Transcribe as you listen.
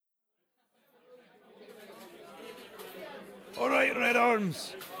right, Red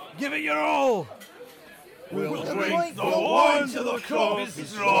Arms. Give it your all. We'll drink the wine till the cup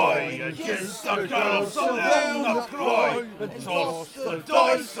is dry, and kiss the girl so they'll not cry, and toss the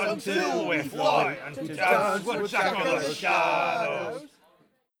dice until we fly, and dance with Jack of the Shadows.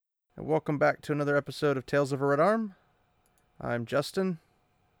 And welcome back to another episode of Tales of a Red Arm. I'm Justin.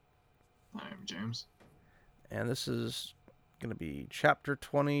 I'm James. And this is going to be Chapter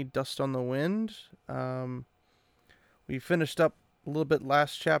 20, Dust on the Wind. We finished up a little bit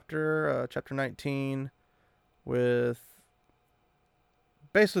last chapter, Chapter 19, with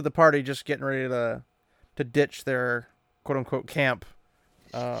basically the party just getting ready to ditch their quote-unquote camp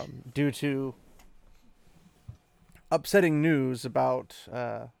due to upsetting news about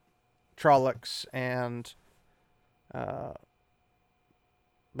Trollocs and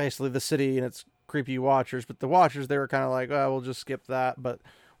basically the city and its creepy watchers. But the watchers, they were kind of like, oh, we'll just skip that. But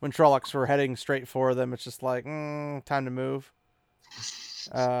when Trollocs were heading straight for them, it's just like, time to move.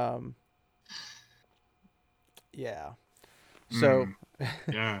 Yeah. So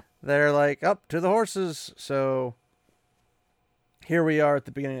Yeah. they're like, up to the horses. So here we are at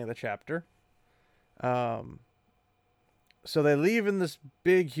the beginning of the chapter. So they leave in this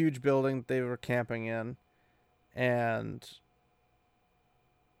big, huge building that they were camping in. And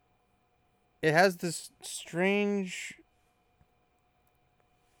it has this strange,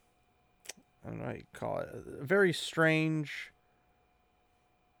 I don't know how you call it, a very strange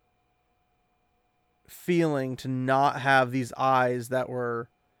feeling to not have these eyes that were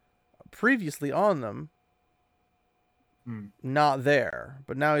previously on them not there.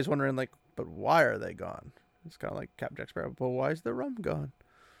 But now he's wondering, like, but why are they gone? It's kind of like Captain Jack Sparrow, but why is the rum gone?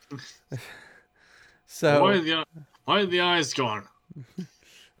 So why are the eyes gone?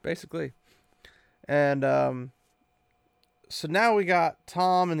 Basically. And so now we got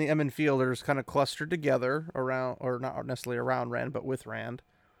Tom and the Emmon Fielders kind of clustered together around, or not necessarily around Rand, but with Rand.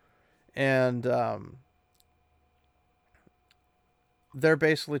 And they're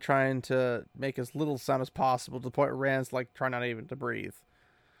basically trying to make as little sound as possible to the point where Rand's like trying not even to breathe.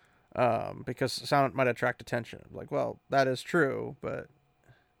 Because sound might attract attention. Like, well, that is true, but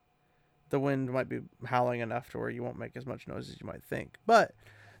the wind might be howling enough to where you won't make as much noise as you might think. But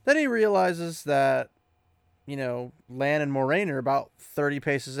then he realizes that, you know, Lan and Moraine are about 30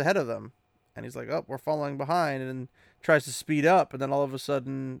 paces ahead of them. And he's like, oh, we're falling behind, and tries to speed up. And then all of a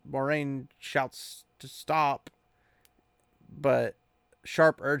sudden, Moraine shouts to stop. But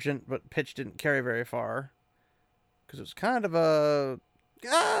sharp, urgent, but pitch didn't carry very far. Because it was kind of a...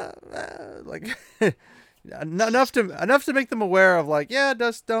 like... enough to make them aware of, like, yeah,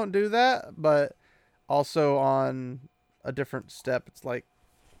 just don't do that. But also on a different step, it's like,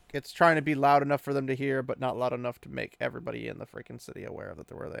 it's trying to be loud enough for them to hear, but not loud enough to make everybody in the freaking city aware that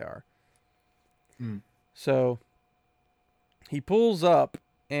they're where they are. So he pulls up,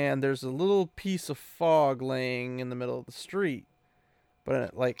 and there's a little piece of fog laying in the middle of the street.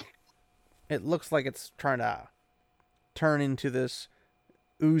 But it looks like it's trying to turn into this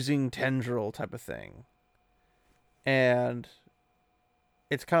oozing tendril type of thing. And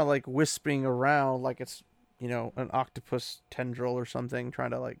it's kind of like wisping around like it's, you know, an octopus tendril or something, trying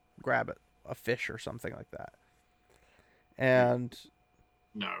to like grab it, a fish or something like that. And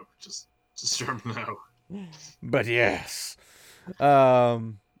No, just no. But yes.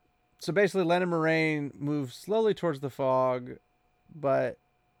 So basically, Lan and Moraine move slowly towards the fog, but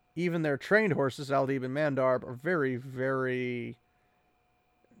even their trained horses, Aldib and Mandarb, are very, very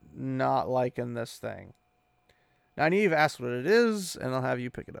not liking this thing. Now, Nynaeve asks what it is, and I'll have you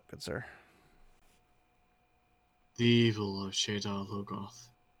pick it up, good sir. The evil of Shadar Logoth,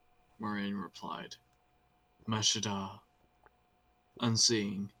 Moraine replied. Mashadar,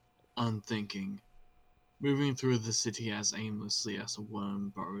 unseeing, unthinking, moving through the city as aimlessly as a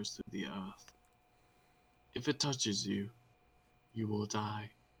worm burrows through the earth. If it touches you, you will die.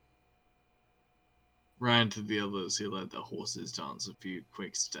 Ran to the others, he let the horses dance a few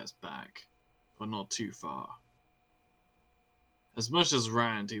quick steps back, but not too far. As much as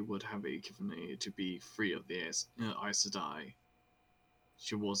Rand he would have given aid to be free of the Aes Sedai,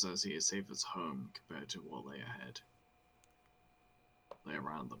 she was as he is safe as home compared to what lay ahead. Lay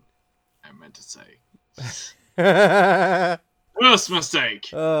around them, I meant to say. Worst mistake!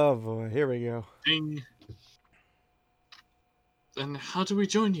 Oh boy, here we go. Ding. Then how do we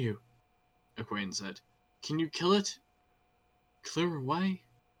join you? Egwene said. Can you kill it? Clear away?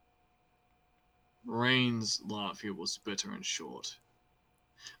 Moraine's laugh here was bitter and short.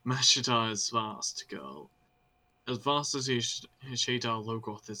 Mashadar is vast, girl. As vast as Shadar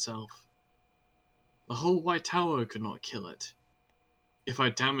Logoth itself. The whole White Tower could not kill it. If I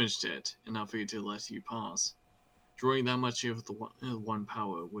damaged it enough for you to let you pass, drawing that much of the one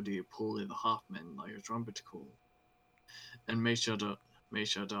power, would he pull in the half-men like a trumpet call? And Meshadar, would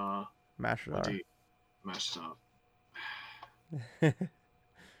Mashadar. he mash it up?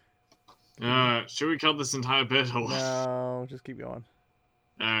 Should we cut this entire bit? Or... No, just keep going.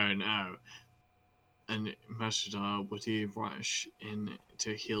 Oh no. And Mashadar, would he rush in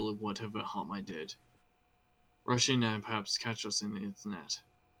to heal whatever harm I did? Rush in and perhaps catch us in its net.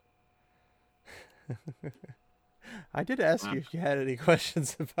 I did ask you if you had any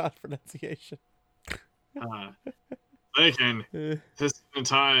questions about pronunciation. Again, this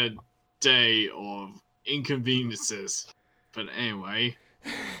entire day of inconveniences. But anyway.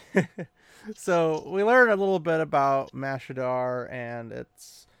 So we learned a little bit about Mashadar and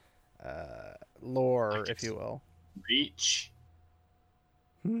its lore, if you will. Reach.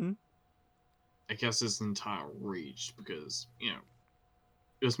 Hmm. I guess its entire reach, because it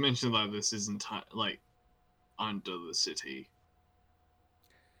was mentioned that this is under the city.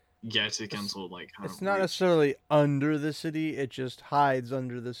 Yet it can sort of kind It's of not reach. necessarily under the city. It just hides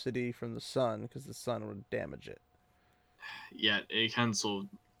under the city from the sun because the sun would damage it. Yet it can sort of,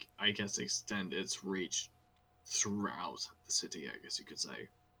 I guess, extend its reach throughout the city, I guess you could say.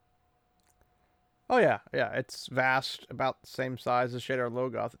 Oh yeah. It's vast, about the same size as Shadar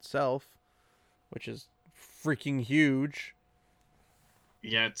Logoth itself, which is freaking huge.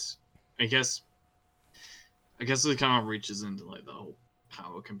 Yet, I guess it kind of reaches into the whole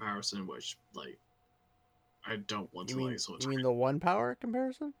power comparison, which I don't want to You mean the one power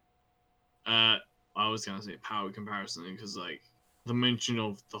comparison? I was gonna say power comparison because the mention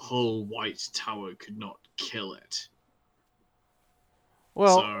of the whole white tower could not kill it.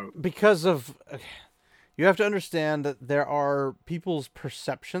 Well, because of you have to understand that there are people's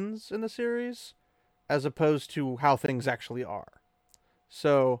perceptions in the series as opposed to how things actually are.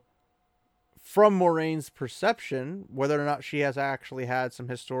 So from Moraine's perception, whether or not she has actually had some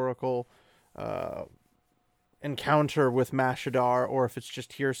historical encounter with Mashadar, or if it's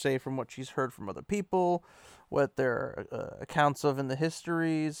just hearsay from what she's heard from other people, what their accounts of in the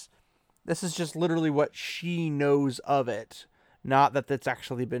histories, this is just literally what she knows of it, not that it's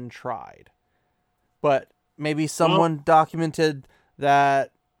actually been tried. But maybe someone documented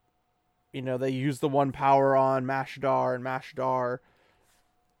that, they used the one power on Mashadar, and Mashadar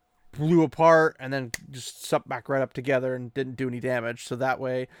blew apart and then just sucked back right up together and didn't do any damage. So that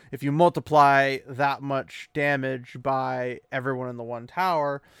way, if you multiply that much damage by everyone in the one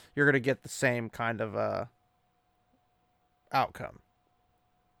tower, you're going to get the same kind of outcome.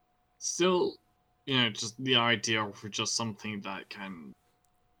 Still, just the idea of just something that can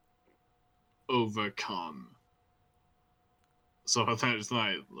overcome. So that's that's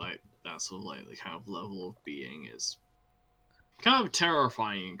the kind of level of being is kind of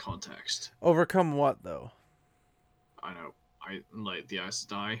terrifying in context. Overcome what, though? I know. The Aes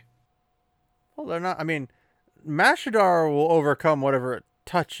Sedai. Well, they're not. I mean, Mashadar will overcome whatever it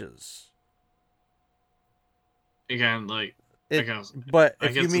touches. Again, But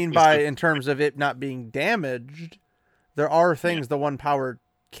if you mean by in terms of it not being damaged, there are things the one power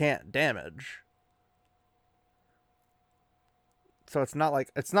can't damage. So it's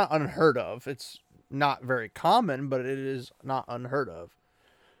not unheard of. It's not very common, but it is not unheard of.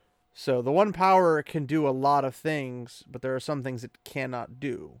 So the one power can do a lot of things, but there are some things it cannot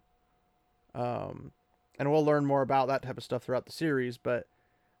do. And we'll learn more about that type of stuff throughout the series, but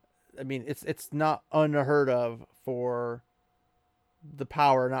I mean, it's not unheard of for the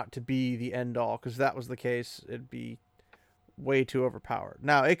power not to be the end all, because if that was the case, it'd be way too overpowered.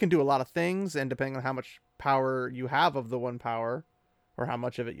 Now, it can do a lot of things, and depending on how much power you have of the one power, or how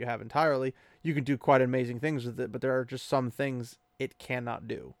much of it you have entirely, you can do quite amazing things with it, but there are just some things it cannot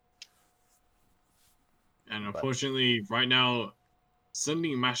do. And unfortunately, right now,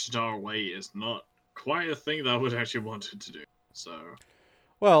 sending Mashadar away is not quite a thing that I would actually want it to do. So,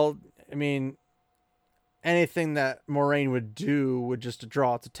 well, I mean, anything that Moraine would do would just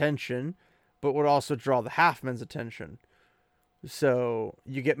draw its attention, but would also draw the Halfmen's attention. So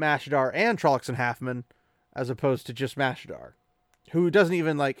you get Mashadar and Trollocs and Halfmen, as opposed to just Mashadar, who doesn't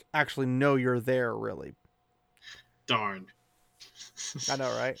even actually know you're there, really. Darn. I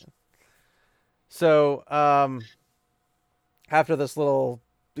know, right? So, after this little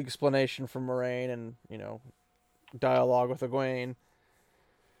explanation from Moraine and, dialogue with Egwene,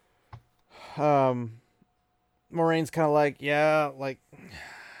 Moraine's kind of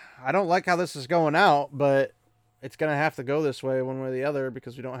I don't like how this is going out, but it's going to have to go this way one way or the other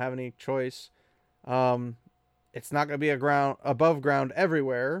because we don't have any choice. It's not going to be above ground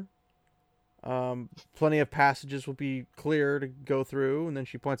everywhere. Plenty of passages will be clear to go through, and then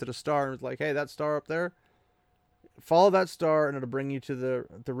she points at a star and is like, hey, that star up there, follow that star and it'll bring you to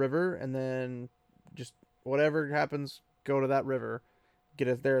the river, and then just whatever happens, go to that river. Get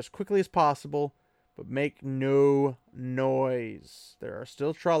it there as quickly as possible, but make no noise. There are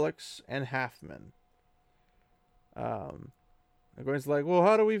still Trollocs and Halfmen. And Gwen's like, well,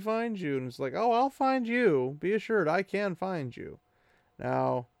 how do we find you? And it's like, oh, I'll find you. Be assured, I can find you.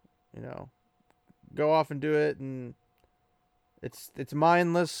 Now, go off and do it, and it's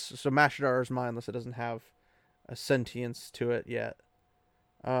mindless. So Mashadar is mindless. It doesn't have a sentience to it yet.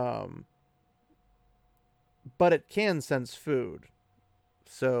 But it can sense food.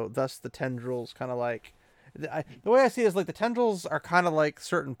 So thus the tendrils kind of like... the way I see it is like the tendrils are kind of like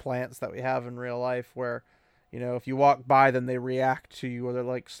certain plants that we have in real life where, if you walk by them, they react to you, or they're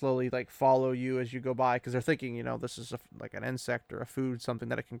like slowly like follow you as you go by because they're thinking, this is like an insect or a food, something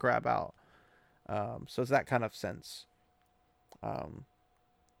that it can grab out. So it's that kind of sense.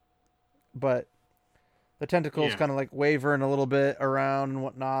 But the tentacles kind of like wavering a little bit around and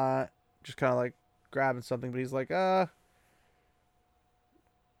whatnot, just kind of like grabbing something. But he's like,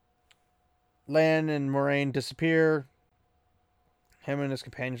 Lan and Moraine disappear. Him and his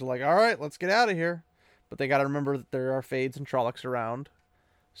companions are like, all right, let's get out of here. But they got to remember that there are Fades and Trollocs around.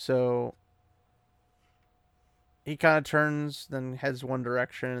 So he kind of turns, then heads one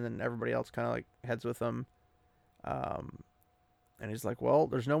direction, and then everybody else kind of like heads with him. And he's like, well,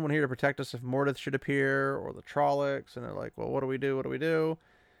 there's no one here to protect us if Mordeth should appear, or the Trollocs. And they're like, well, what do we do? What do we do?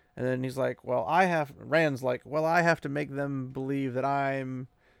 And then he's like, Rand's like, well, I have to make them believe that I'm,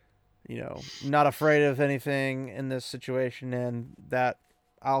 not afraid of anything in this situation, and that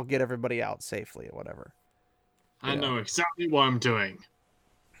I'll get everybody out safely or whatever. I know exactly what I'm doing.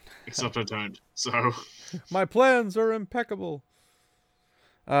 Except I don't, so... My plans are impeccable.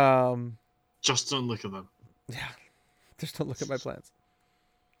 Just don't look at them. Yeah, just don't look at my plans.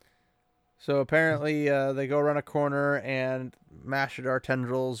 So apparently they go around a corner, and Mashadar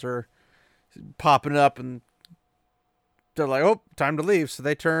tendrils are popping up, and they're like, oh, time to leave. So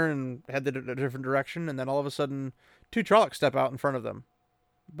they turn and head in a different direction, and then all of a sudden, 2 Trollocs step out in front of them.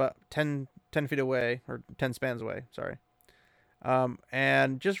 But 10 feet away, or 10 spans away, sorry.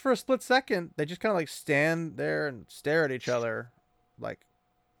 And just for a split second, they just kind of like stand there and stare at each other, like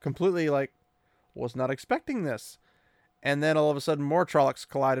completely like, was not expecting this. And then all of a sudden more Trollocs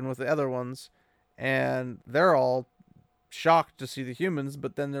collide in with the other ones, and they're all shocked to see the humans,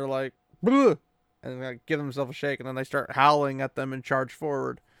 but then they're like, bleh, and like give themselves a shake, and then they start howling at them and charge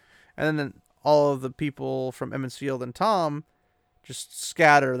forward. And then all of the people from Emmons Field and Tom just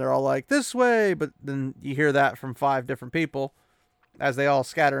scatter. They're all like, this way, but then you hear that from 5 different people as they all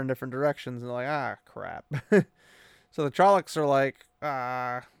scatter in different directions, and they're like, crap. So the Trollocs are like,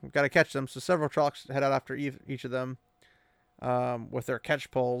 we've got to catch them. So several Trollocs head out after each of them with their catch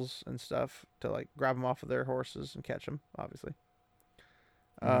poles and stuff to like grab them off of their horses and catch them, obviously.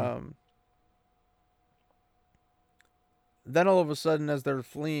 Then all of a sudden, as they're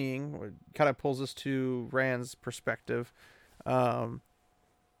fleeing, it kind of pulls us to Rand's perspective. A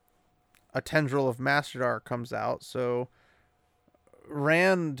tendril of Mastodar comes out, so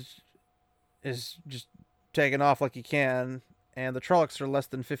Rand is just taking off like he can, and the Trollocs are less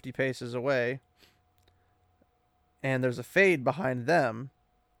than 50 paces away, and there's a Fade behind them,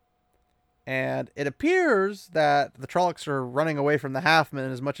 and it appears that the Trollocs are running away from the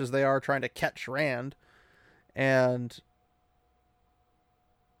Halfmen as much as they are trying to catch Rand, and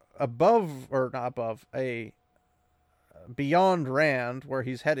beyond Rand, where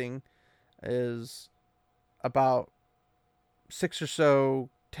he's heading, is about 6 or so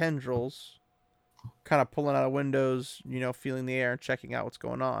tendrils kind of pulling out of windows, feeling the air and checking out what's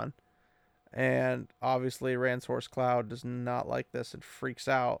going on. And obviously Rand's horse Cloud does not like this and freaks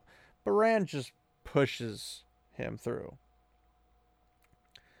out, but Rand just pushes him through.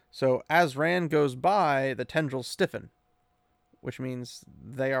 So as Rand goes by, the tendrils stiffen, which means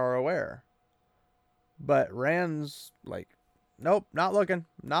they are aware. But Rand's like, nope, not looking,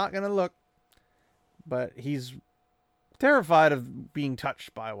 not gonna look. But he's terrified of being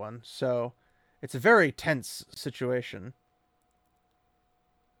touched by one, so it's a very tense situation.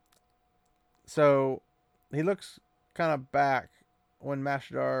 So he looks kind of back when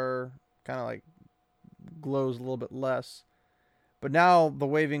Mashadar kind of like glows a little bit less. But now the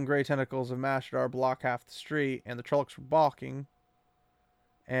waving gray tentacles of Mashadar block half the street, and the Trollocs are balking.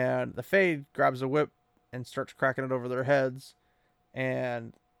 And the Fade grabs a whip and starts cracking it over their heads,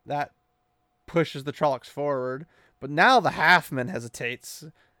 and that pushes the Trollocs forward. But now the Halfman hesitates,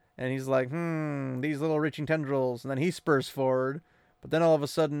 and he's like, these little reaching tendrils, and then he spurs forward. But then all of a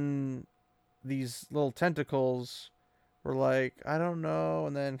sudden, these little tentacles were like, I don't know,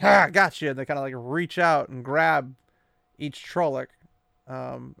 and then, gotcha, and they kind of like reach out and grab each Trolloc,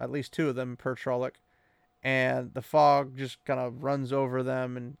 at least 2 of them per Trolloc, and the fog just kind of runs over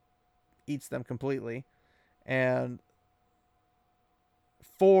them and eats them completely. And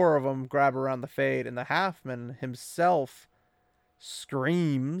 4 of them grab around the Fade, and the Halfman himself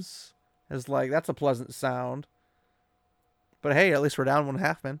screams. Is like, that's a pleasant sound. But hey, at least we're down 1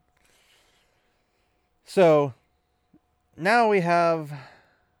 Halfman. So now we have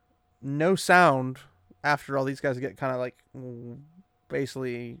no sound after all these guys get kind of like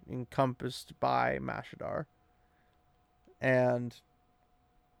basically encompassed by Mashadar. And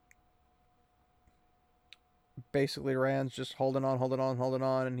basically Rand's just holding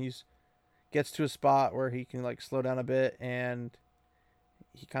on, and he's gets to a spot where he can like slow down a bit, and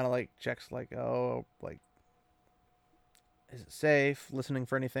he kind of like checks like, oh, like, is it safe, listening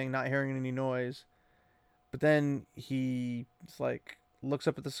for anything, not hearing any noise. But then he like looks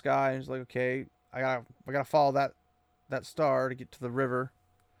up at the sky and he's like, okay, I gotta follow that star to get to the river.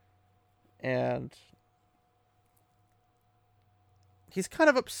 And he's kind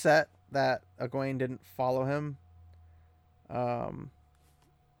of upset that Egwene didn't follow him.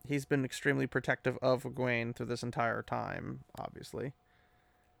 He's been extremely protective of Egwene through this entire time, obviously.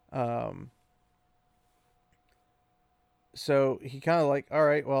 So he kind of like, all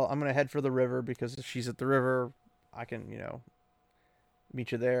right, well, I'm going to head for the river, because if she's at the river, I can,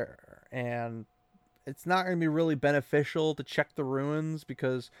 meet you there. And it's not going to be really beneficial to check the ruins,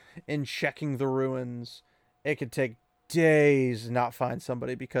 because in checking the ruins, it could take days to not find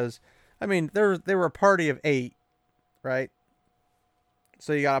somebody, because, I mean, they were a party of 8, right?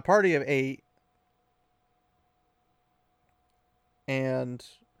 So you got a party of 8, and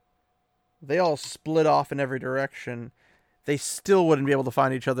they all split off in every direction. They still wouldn't be able to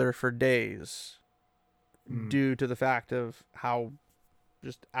find each other for days due to the fact of how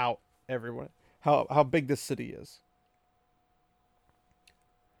just out everyone, how big this city is.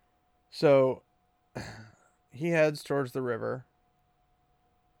 So he heads towards the river,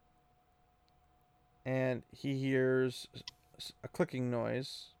 and he hears a clicking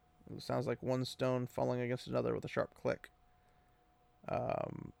noise. It sounds like one stone falling against another with a sharp click.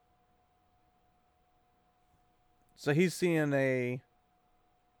 So he's seeing a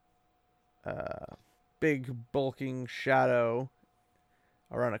big bulking shadow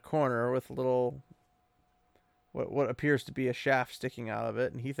around a corner with a little what appears to be a shaft sticking out of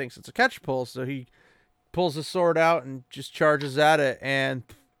it, and he thinks it's a catch pole, so he pulls his sword out and just charges at it, and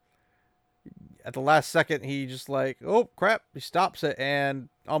at the last second he just like, oh crap, he stops it and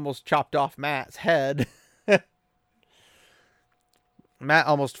almost chopped off Matt's head. Matt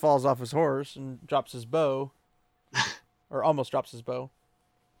almost falls off his horse and drops his bow. Or almost drops his bow.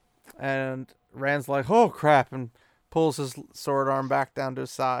 And Rand's like, oh crap, and pulls his sword arm back down to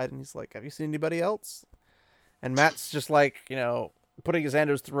his side, and he's like, have you seen anybody else? And Matt's just like, putting his hand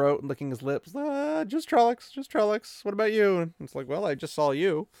to his throat and licking his lips. Just Trollocs. What about you? And it's like, well, I just saw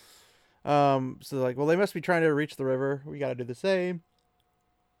you. So they're like, well, they must be trying to reach the river. We gotta do the same.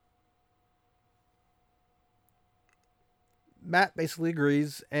 Matt basically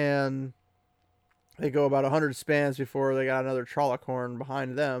agrees, and they go about 100 spans before they got another Trolloc horn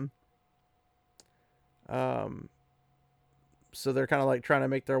behind them. So they're kind of like trying to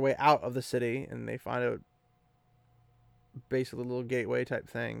make their way out of the city, and they find a basically a little gateway type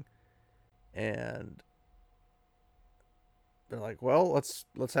thing, and they're like, well,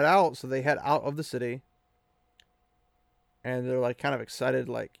 let's head out. So they head out of the city, and they're like kind of excited,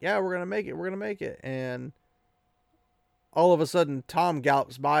 like, yeah, we're gonna make it. And all of a sudden, Tom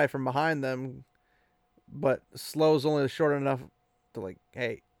gallops by from behind them, but slows only short enough to like,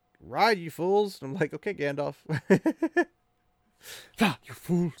 hey, ride, you fools. And I'm like, okay, Gandalf. You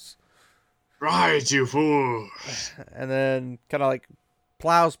fools. Ride, you fools. And then kind of like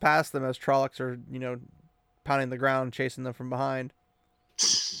plows past them as Trollocs are, pounding the ground, chasing them from behind.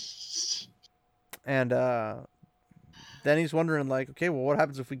 And then he's wondering, like, okay, well, what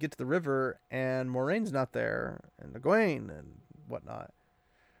happens if we get to the river and Moraine's not there, and Egwene and whatnot?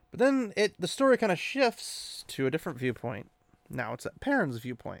 But then the story kind of shifts to a different viewpoint. Now it's at Perrin's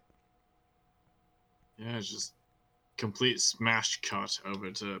viewpoint. Yeah, it's just complete smash cut over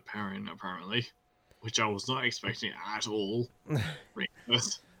to Perrin, apparently, which I was not expecting at all.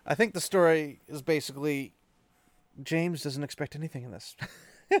 I think the story is basically James doesn't expect anything in this.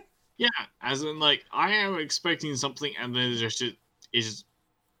 Yeah, as in, like, I am expecting something, and then it just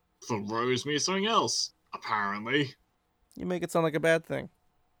throws me something else, apparently. You make it sound like a bad thing.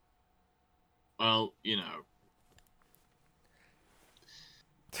 Well, I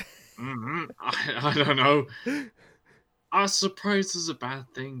don't know. I suppose it's a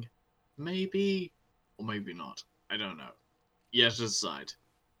bad thing. Maybe, or maybe not. I don't know. You have to decide.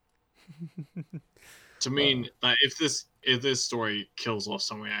 To mean that if this story kills off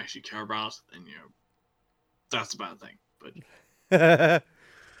someone we actually care about, then that's a bad thing. But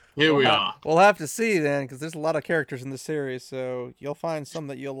here we are. We'll have to see then, because there's a lot of characters in the series, so you'll find some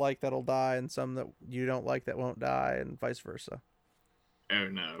that you'll like that'll die, and some that you don't like that won't die, and vice versa. Oh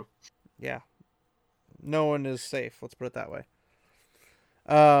no. Yeah. No one is safe, let's put it that way.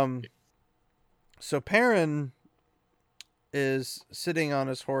 So Perrin is sitting on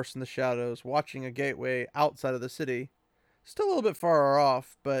his horse in the shadows, watching a gateway outside of the city. Still a little bit far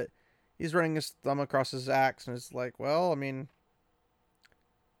off, but he's running his thumb across his axe, and it's like, well, I mean,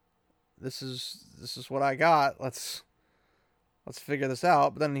 this is what I got. Let's figure this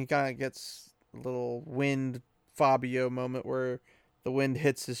out. But then he kind of gets a little wind Fabio moment where the wind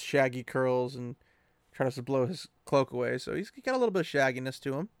hits his shaggy curls and tries to blow his cloak away. So he's got a little bit of shagginess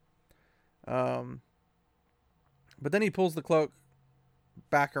to him. But then he pulls the cloak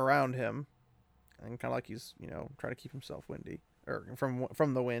back around him, and kind of like he's trying to keep himself windy or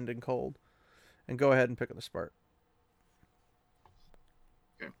from the wind and cold. And go ahead and pick up the Spart.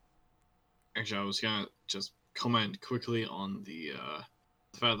 Actually, I was gonna just comment quickly on the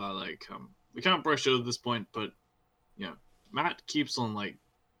fact that we can't brush it at this point, but Matt keeps on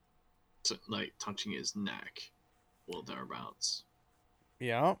touching his neck or thereabouts.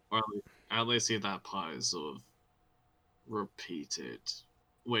 Yeah. Or at least see that part is sort of repeated,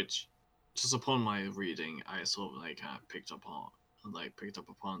 which just upon my reading, I sort of picked up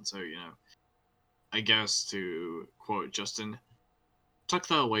upon. So I guess to quote Justin, tuck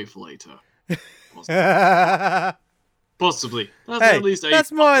that away for later. Possibly. That's hey, at least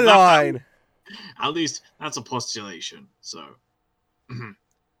that's my line. At least that's a postulation. So,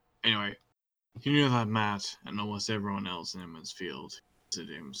 anyway, he knew that Matt and almost everyone else in Emond's Field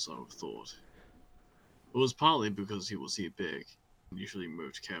considered him so thought. It was partly because he was big and usually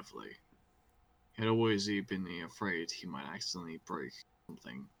moved carefully. He had always been afraid he might accidentally break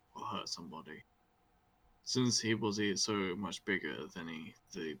something or hurt somebody, since he was so much bigger than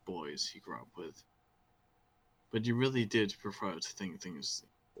the boys he grew up with. But he really did prefer to think things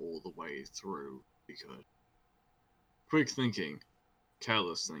all the way through if he could. Quick thinking,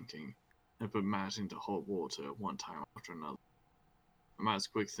 careless thinking, had put Matt into hot water one time after another. Matt's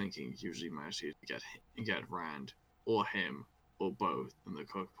quick thinking usually managed to get Rand, or him, or both in the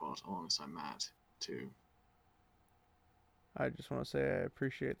cookpot alongside Matt, too. I just want to say I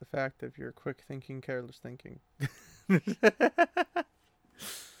appreciate the fact of your quick thinking, careless thinking. It's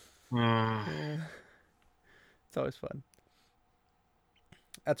always fun.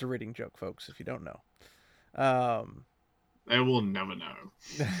 That's a reading joke, folks, if you don't know. They will never know.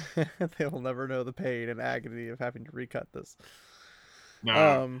 They will never know the pain and agony of having to recut this.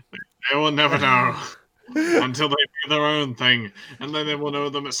 No, they will never know until they do their own thing, and then they will know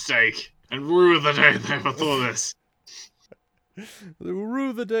the mistake and rue the day they ever thought this. They will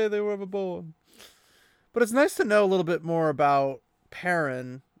rue the day they were ever born. But it's nice to know a little bit more about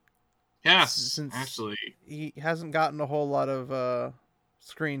Perrin. Yes, since actually. He hasn't gotten a whole lot of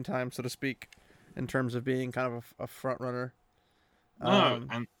screen time, so to speak, in terms of being kind of a front runner. No,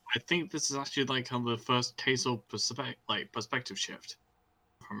 and I think this is actually kind of the first case of perspective shift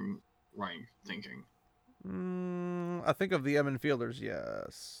from right thinking. I think of the Emond Fielders,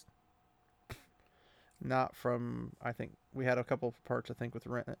 yes. Not from, I think we had a couple of parts, I think, with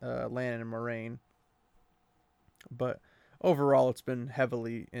Lan and Moraine. But overall, it's been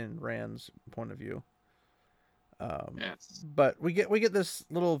heavily in Rand's point of view. Yes. But we get this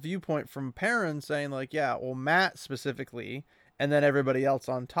little viewpoint from Perrin saying Matt specifically, and then everybody else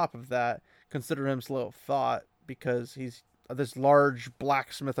on top of that, consider him slow of thought because he's this large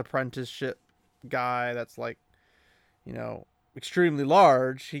blacksmith apprenticeship guy that's extremely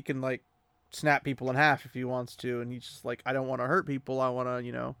large. He can snap people in half if he wants to, and he's just I don't want to hurt people. I want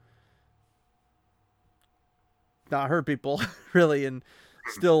to not hurt people really, and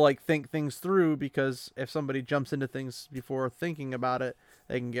still think things through, because if somebody jumps into things before thinking about it,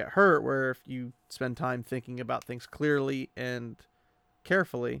 they can get hurt, where if you spend time thinking about things clearly and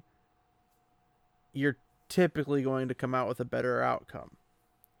carefully, you're typically going to come out with a better outcome.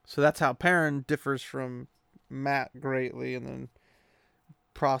 So that's how Perrin differs from Matt greatly, and then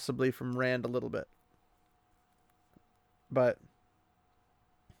possibly from Rand a little bit. But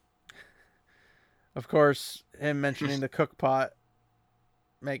of course, him mentioning the cook pot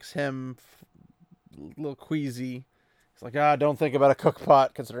makes him a little queasy. He's like, don't think about a cook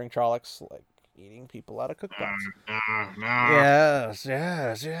pot, considering Trollocs eating people out of cook pots. No.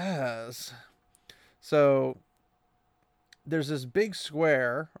 Yes. So there's this big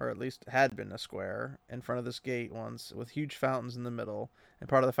square, or at least had been a square, in front of this gate once, with huge fountains in the middle. And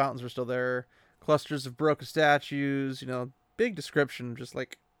part of the fountains were still there. Clusters of broken statues, big description, just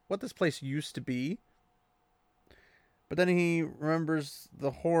like what this place used to be. But then he remembers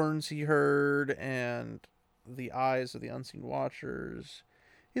the horns he heard and the eyes of the unseen watchers.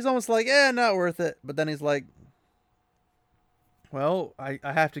 He's almost like, not worth it. But then he's like, well, I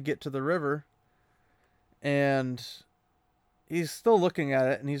have to get to the river. And he's still looking at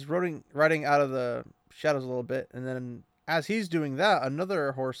it, and he's riding out of the shadows a little bit. And then as he's doing that,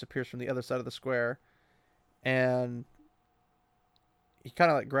 another horse appears from the other side of the square. And he kind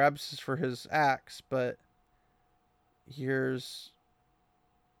of like grabs for his axe, but hears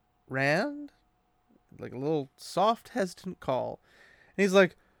Rand, like a little soft, hesitant call. And he's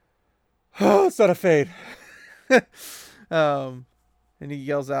like, oh, it's not a fade. And he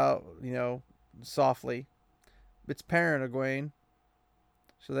yells out, softly, it's Perrin, Egwene.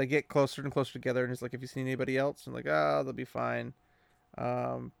 So they get closer and closer together, and he's like, have you seen anybody else? And like, they'll be fine.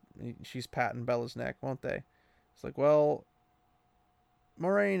 She's patting Bella's neck, won't they? It's like, well,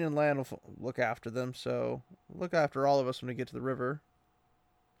 Moraine and Lan will look after them, so look after all of us when we get to the river.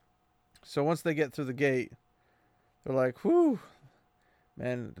 So once they get through the gate, they're like, whew,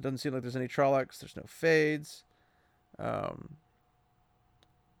 man, it doesn't seem like there's any Trollocs, there's no fades.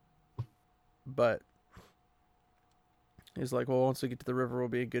 But he's like, well, once we get to the river, we'll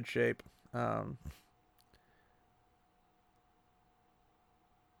be in good shape. But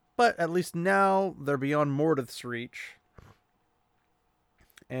at least now they're beyond Mordeth's reach.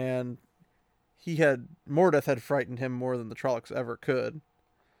 And Mordeth had frightened him more than the Trollocs ever could.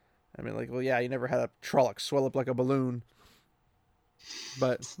 I mean, like, well, yeah, you never had a Trolloc swell up like a balloon.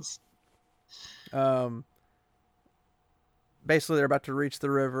 But, basically they're about to reach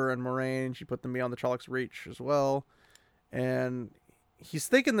the river, and Moraine, she put them beyond the Trollocs' reach as well. And he's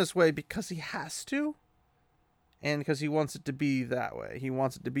thinking this way because he has to. And because he wants it to be that way. He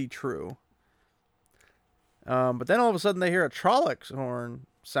wants it to be true. But then all of a sudden they hear a Trolloc horn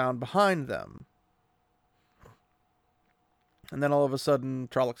sound behind them. And then all of a sudden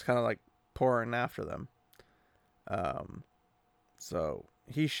Trollocs kind of like pouring after them. So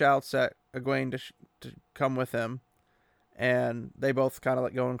he shouts at Egwene to come with him. And they both kind of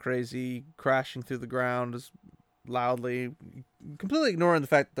like going crazy, crashing through the ground as loudly, completely ignoring the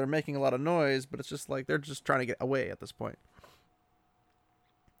fact that they're making a lot of noise, but it's just like they're just trying to get away at this point.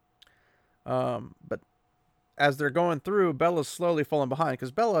 But as they're going through, Bella's slowly falling behind,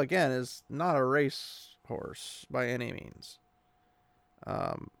 because Bella, again, is not a race horse by any means.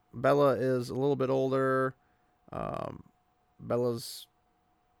 Bella is a little bit older. Bella's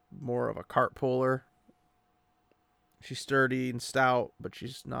more of a cart puller. She's sturdy and stout, but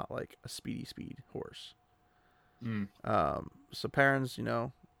she's not like a speed horse. So Perrin's,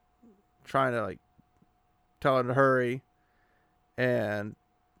 trying to like tell her to hurry, and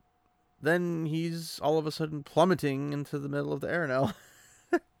then he's all of a sudden plummeting into the middle of the Arenal.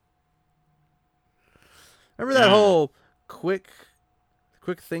 Remember that whole quick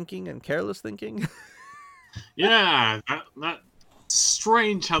thinking and careless thinking? Yeah, that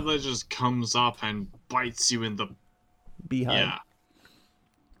strange how that just comes up and bites you in the behind. Yeah.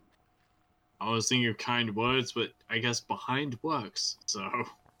 I was thinking of kind words, but I guess behind works, so...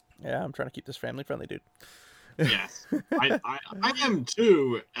 Yeah, I'm trying to keep this family friendly, dude. Yes. I am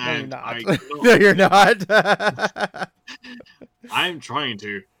too, and no, you're not. No, you're not. I'm trying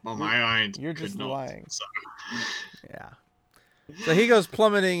to, but my mind You're just not, lying. So. Yeah. So he goes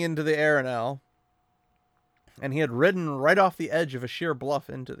plummeting into the Arenal, and he had ridden right off the edge of a sheer bluff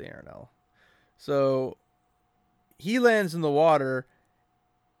into the Arenal. So he lands in the water,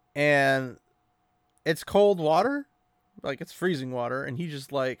 and it's cold water, like it's freezing water, and he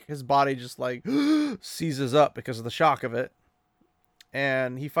just like, his body just like seizes up because of the shock of it,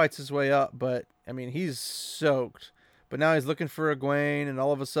 and he fights his way up, but I mean, he's soaked. But now he's looking for Egwene, and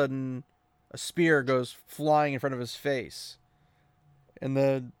all of a sudden a spear goes flying in front of his face, and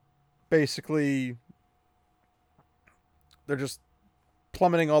then basically they're just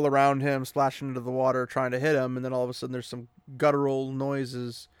plummeting all around him, splashing into the water, trying to hit him, and then all of a sudden there's some guttural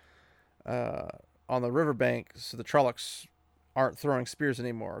noises on the riverbank, so the Trollocs aren't throwing spears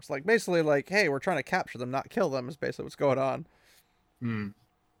anymore. It's like basically like, hey, we're trying to capture them, not kill them, is basically what's going on. And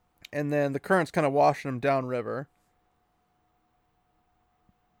then the current's kind of washing them downriver.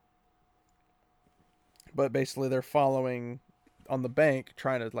 But basically they're following on the bank,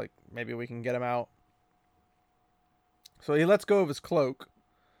 trying to like, maybe we can get him out. So he lets go of his cloak,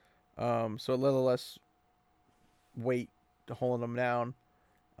 so a little less weight to holding him down.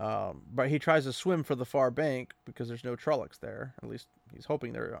 But he tries to swim for the far bank because there's no Trollocs there. At least he's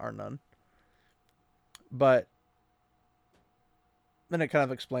hoping there are none. But then it kind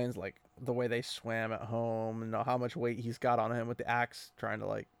of explains like the way they swam at home and how much weight he's got on him with the axe, trying to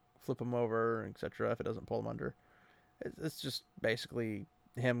like flip him over, etc. If it doesn't pull him under, it's just basically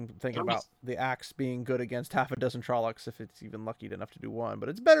him thinking about the axe being good against half a dozen Trollocs if it's even lucky enough to do one. But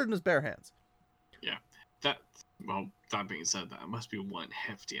it's better than his bare hands. Yeah, that being said, that must be one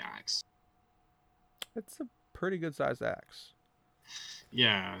hefty axe. It's a pretty good sized axe.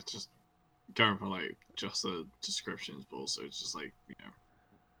 Yeah, just going for like just the descriptions, but also it's just like, you know.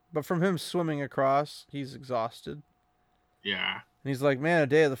 But from him swimming across, he's exhausted. Yeah. And he's like, man, a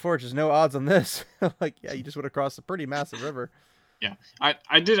day of the forge is no odds on this. Like, yeah, you just went across a pretty massive river. Yeah,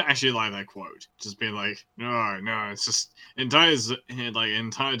 I did actually like that quote. Just being like, no, it's just entire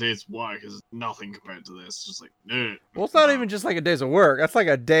day's work is nothing compared to this. Just like, no. Well, it's not even just like a day's of work. That's like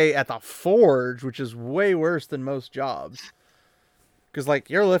a day at the forge, which is way worse than most jobs. Because like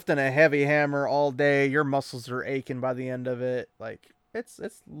you're lifting a heavy hammer all day, your muscles are aching by the end of it. Like it's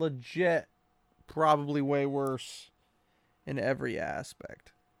legit, probably way worse in every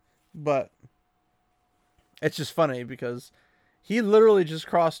aspect. But it's just funny because he literally just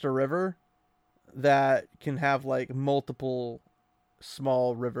crossed a river that can have like multiple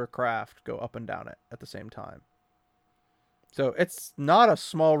small river craft go up and down it at the same time. So it's not a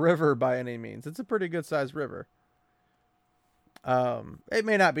small river by any means. It's a pretty good sized river. It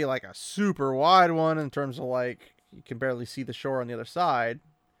may not be like a super wide one in terms of like you can barely see the shore on the other side,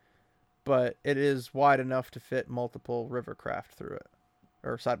 but it is wide enough to fit multiple river craft through it,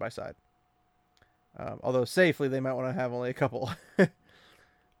 or side by side. Although safely, they might want to have only a couple.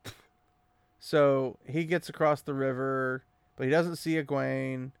 So he gets across the river, but he doesn't see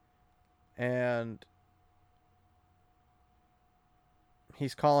Egwene, and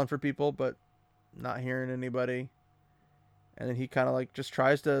he's calling for people, but not hearing anybody. And then he kind of like just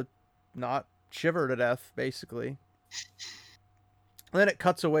tries to not shiver to death, basically. And then it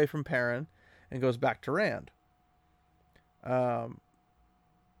cuts away from Perrin and goes back to Rand.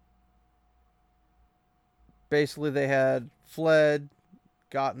 Basically, they had fled,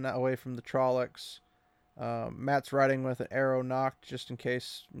 gotten away from the Trollocs. Mat's riding with an arrow knocked just in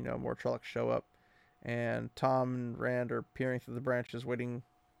case, more Trollocs show up. And Tom and Rand are peering through the branches, waiting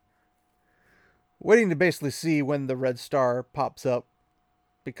to basically see when the red star pops up,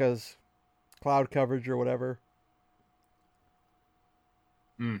 because cloud coverage or whatever.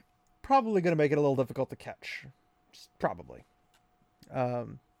 Probably going to make it a little difficult to catch. Probably.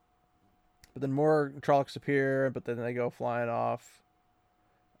 But then more Trollocs appear, but then they go flying off.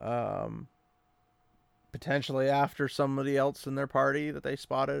 Potentially after somebody else in their party that they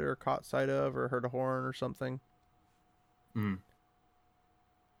spotted or caught sight of or heard a horn or something.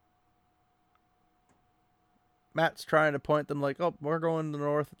 Mat's trying to point them like, oh, we're going to the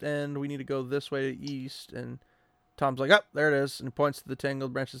north end. We need to go this way to east. And Tom's like, oh, there it is. And points to the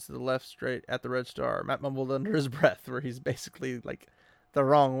tangled branches to the left, straight at the red star. Mat mumbled under his breath, where he's basically like the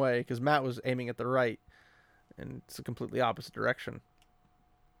wrong way, because Mat was aiming at the right. And it's a completely opposite direction.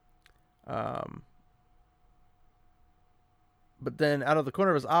 But then out of the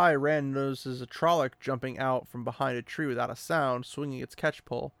corner of his eye, Rand notices a Trolloc jumping out from behind a tree without a sound, swinging its catch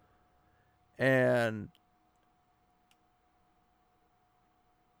pole. And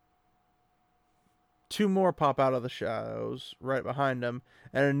two more pop out of the shadows right behind him,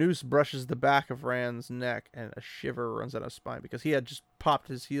 and a noose brushes the back of Rand's neck, and a shiver runs down his spine because he had just popped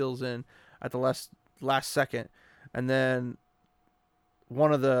his heels in at the last second, and then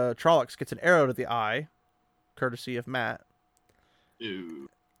one of the Trollocs gets an arrow to the eye, courtesy of Mat. Ew.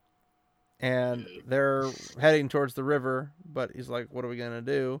 And they're heading towards the river, but he's like, what are we going to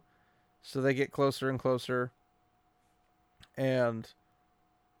do? So they get closer and closer, and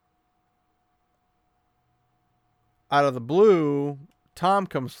out of the blue, Tom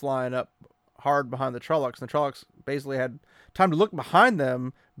comes flying up hard behind the Trollocs, and the Trollocs basically had time to look behind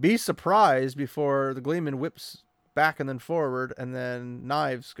them, be surprised before the Gleeman whips back and then forward, and then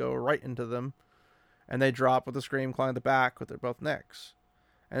knives go right into them, and they drop with a scream, clawing the back with their both necks.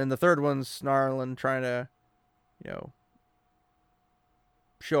 And then the third one's snarling, trying to,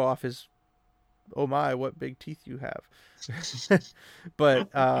 show off his, oh my, what big teeth you have. But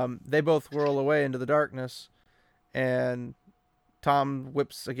they both whirl away into the darkness, and Tom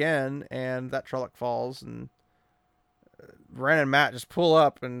whips again, and that Trolloc falls, and Ren and Mat just pull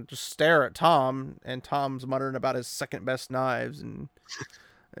up and just stare at Tom, and Tom's muttering about his second best knives, and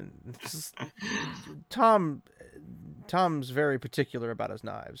just, Tom's very particular about his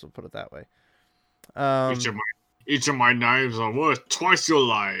knives, we'll put it that way. Which Each of my knives are worth twice your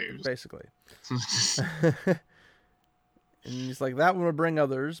lives. Basically. And he's like, that one would bring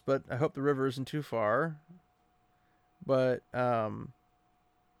others, but I hope the river isn't too far. But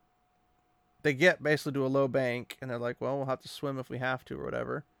they get basically to a low bank, and they're like, well, we'll have to swim if we have to or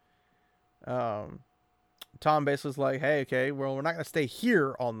whatever. Tom basically is like, hey, okay, well, we're not going to stay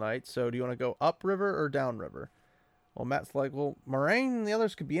here all night, so do you want to go upriver or downriver? Well, Matt's like, well, Moraine and the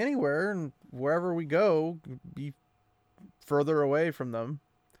others could be anywhere, and wherever we go, be further away from them.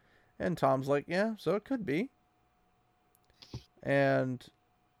 And Tom's like, yeah, so it could be. And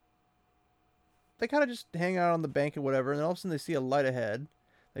they kind of just hang out on the bank or whatever, and then all of a sudden they see a light ahead.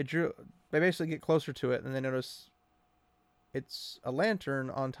 They basically get closer to it, and they notice it's a lantern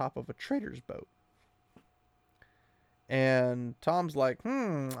on top of a trader's boat. And Tom's like,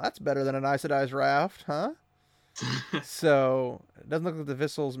 that's better than an ice raft, huh? So it doesn't look like the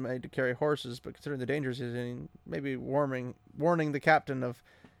vessel's made to carry horses, but considering the dangers he's in, maybe warning the captain of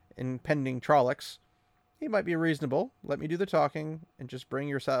impending Trollocs, he might be reasonable. Let me do the talking and just bring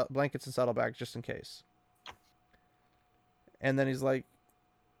your blankets and saddlebags just in case. And then he's like,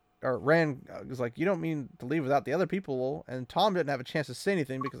 or Rand is like, you don't mean to leave without the other people? And Tom didn't have a chance to say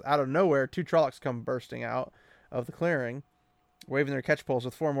anything because out of nowhere, 2 Trollocs come bursting out of the clearing, waving their catch poles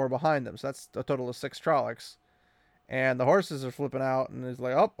with 4 more behind them. So that's a total of 6 Trollocs. And the horses are flipping out, and he's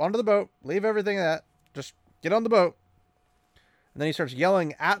like, oh, onto the boat. Leave everything at. Just get on the boat. And then he starts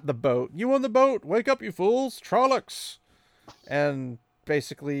yelling at the boat. You on the boat? Wake up, you fools. Trollocs. And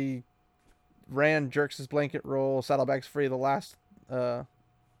basically, Rand jerks his blanket roll, saddlebags free, the last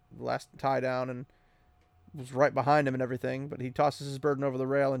tie down, and was right behind him and everything. But he tosses his burden over the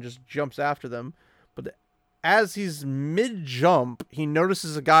rail and just jumps after them. But as he's mid-jump, he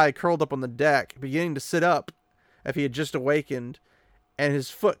notices a guy curled up on the deck, beginning to sit up if he had just awakened, and his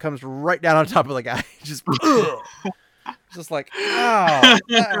foot comes right down on top of the guy. Just like, ow,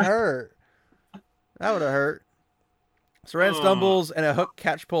 that hurt. That would have hurt. So Rand stumbles, and a hook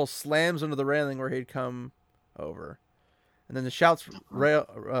catch pole slams under the railing where he'd come over. And then the shouts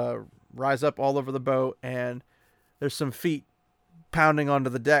rise up all over the boat, and there's some feet pounding onto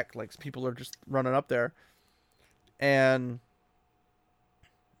the deck, like people are just running up there. And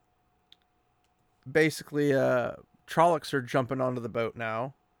basically, Trollocs are jumping onto the boat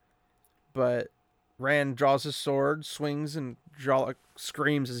now. But Rand draws his sword, swings, and Trolloc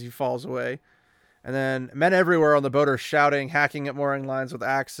screams as he falls away. And then men everywhere on the boat are shouting, hacking at mooring lines with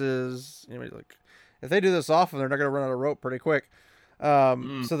axes. You know, like, if they do this often, they're not going to run out of rope pretty quick. So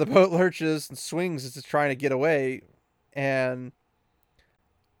the boat lurches and swings as it's trying to get away. And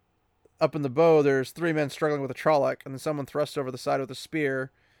up in the bow, there's 3 men struggling with a Trolloc, and then someone thrust over the side with a spear,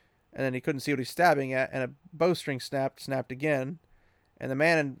 and then he couldn't see what he's stabbing at, and a bowstring snapped again, and the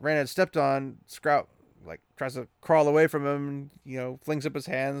man Rand had stepped on, tries to crawl away from him, and, flings up his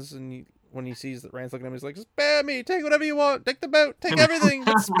hands, and when he sees that Rand's looking at him, he's like, spare me, take whatever you want, take the boat, take everything,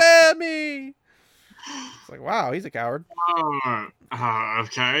 but spare me! It's like, wow, he's a coward.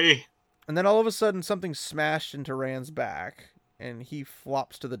 Okay. And then all of a sudden, something smashed into Rand's back, and he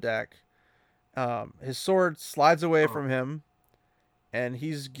flops to the deck. His sword slides away from him, and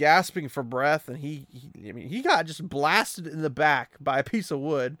he's gasping for breath, and he got just blasted in the back by a piece of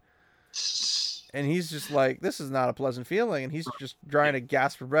wood, and he's just like, this is not a pleasant feeling, and he's just trying to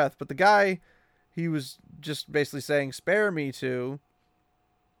gasp for breath. But the guy he was just basically saying, spare me to,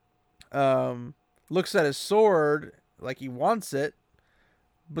 looks at his sword like he wants it,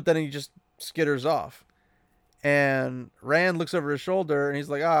 but then he just skitters off. And Rand looks over his shoulder, and he's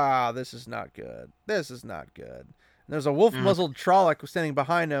like, this is not good. This is not good. And there's a wolf-muzzled Trolloc standing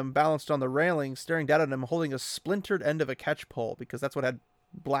behind him, balanced on the railing, staring down at him, holding a splintered end of a catch pole, because that's what had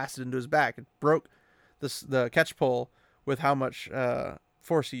blasted into his back. It broke the catch pole with how much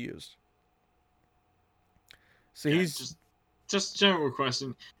force he used. So he's... Just general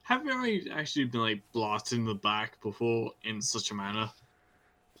question. Have you ever actually been, blasted in the back before in such a manner?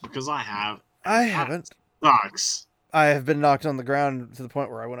 Because I have. I haven't. Sucks. I have been knocked on the ground to the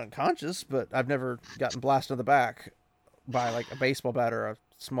point where I went unconscious, but I've never gotten blasted in the back by a baseball bat or a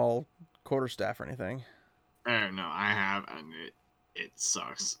small quarterstaff or anything. Oh no, I have, and it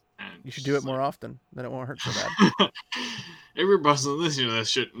sucks. And you should do it more often, then it won't hurt so bad. Every person listening to this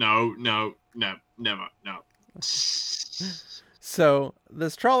shit, no, never, no. So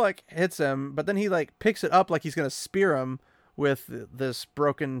this Trolloc hits him, but then he picks it up like he's gonna spear him with this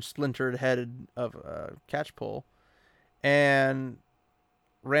broken, splintered head of a catch pole. And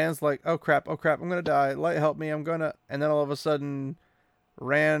Rand's like, oh crap, I'm gonna die. Light, help me, I'm gonna... And then all of a sudden,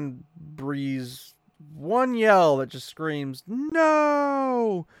 Rand breathes one yell that just screams,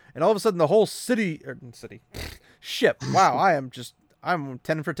 no! And all of a sudden, the whole city... ship. Wow, I'm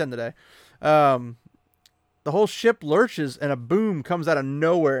 10 for 10 today. The whole ship lurches and a boom comes out of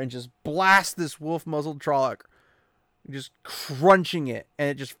nowhere and just blasts this wolf-muzzled Trolloc, just crunching it, and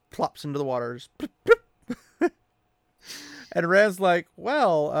it just plops into the water. Just plip, plip. And Rand's like,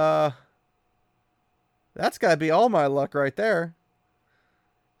 well, that's gotta be all my luck right there.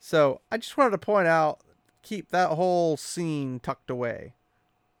 So I just wanted to point out, keep that whole scene tucked away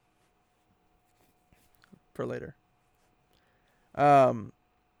for later.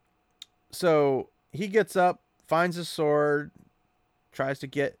 So he gets up, finds his sword, tries to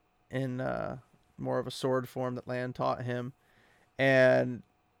get in more of a sword form that Lan taught him, and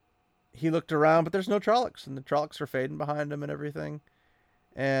he looked around, but there's no Trollocs, and the Trollocs are fading behind him and everything.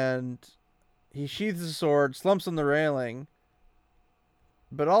 And he sheathes his sword, slumps on the railing,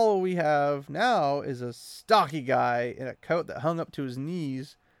 but all we have now is a stocky guy in a coat that hung up to his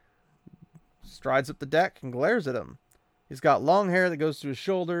knees, strides up the deck and glares at him. He's got long hair that goes to his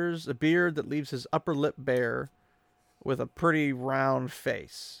shoulders, a beard that leaves his upper lip bare, with a pretty round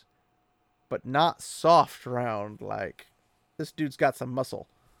face. But not soft round, like this dude's got some muscle.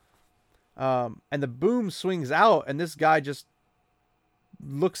 And the boom swings out, and this guy just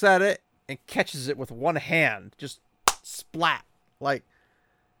looks at it and catches it with one hand. Just splat. Like,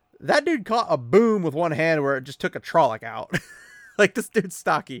 that dude caught a boom with one hand where it just took a Trolloc out. Like, this dude's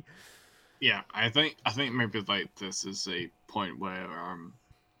stocky. Yeah, I think maybe like this is a point where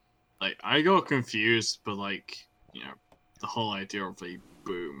like I got confused, but like, you know, the whole idea of a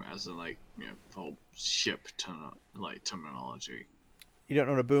boom as in like, you know, the whole ship terminology. You don't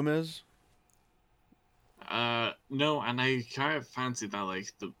know what a boom is? No, and I kind of fancy that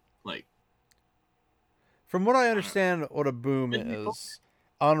like From what I understand, what a boom is,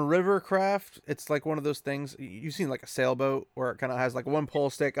 on Rivercraft, it's like one of those things, you've seen like a sailboat where it kind of has like one pole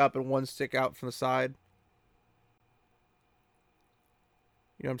stick up and one stick out from the side.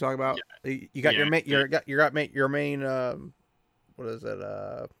 You know what I'm talking about? Yeah. You got your main what is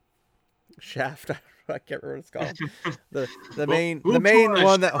it? Shaft. I can't remember what it's called. The main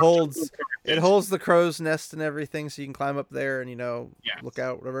one that holds the crow's nest and everything, so you can climb up there and look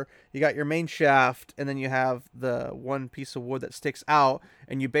out, whatever. You got your main shaft, and then you have the one piece of wood that sticks out,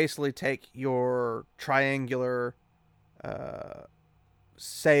 and you basically take your triangular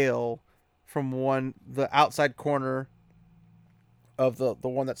sail from the outside corner of the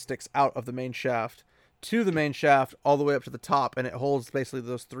one that sticks out of the main shaft to the main shaft all the way up to the top, and it holds basically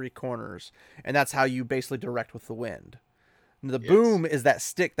those three corners, and that's how you basically direct with the wind. And the boom is that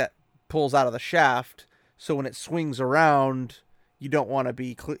stick that pulls out of the shaft, so when it swings around, you want to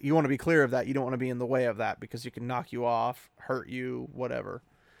be clear of that. You don't want to be in the way of that, because it can knock you off, hurt you, whatever.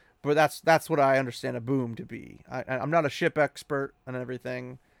 But that's what I understand a boom to be. I'm not a ship expert and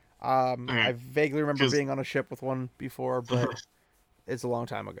everything. I vaguely remember being on a ship with one before, but it's a long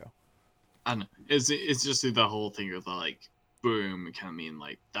time ago. And it's just the whole thing of like boom can mean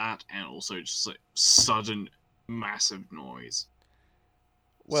like that, and also just like sudden massive noise.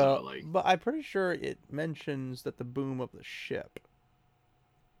 Well, so, but I'm pretty sure it mentions that the boom of the ship.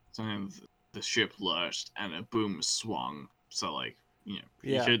 Sometimes the ship lurched and a boom swung. So like,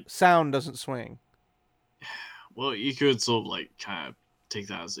 sound doesn't swing. Well, you could sort of like kind of take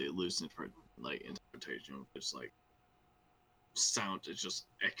that as a loose interpretation of just like sound is just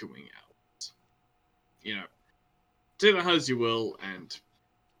echoing out. Take that as you will, and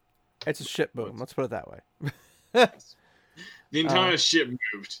it's a ship boom. Let's put it that way. The entire ship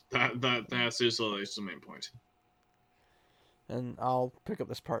moved. That's the main point. And I'll pick up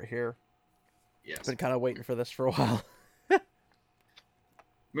this part here. Yes. I've been kind of waiting for this for a while.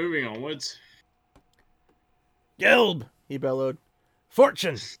 Moving onwards. Gelb, he bellowed.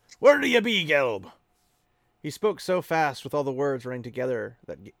 Fortune, where do you be, Gelb? He spoke so fast with all the words running together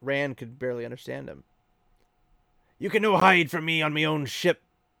that Rand could barely understand him. You can no hide from me on me own ship.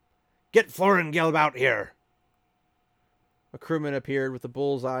 Get Florin Gelb out here. A crewman appeared with a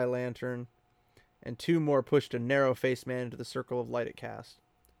bullseye lantern, and two more pushed a narrow-faced man into the circle of light it cast.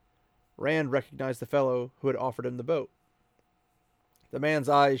 Rand recognized the fellow who had offered him the boat. The man's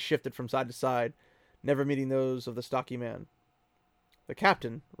eyes shifted from side to side, never meeting those of the stocky man. The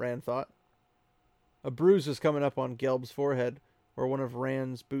captain, Rand thought. A bruise was coming up on Gelb's forehead, where one of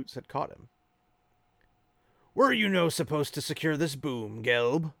Rand's boots had caught him. Were you supposed to secure this boom,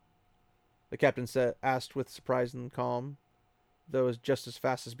 Gelb? The captain asked with surprising calm, though just as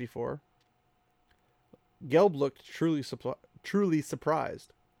fast as before. Gelb looked truly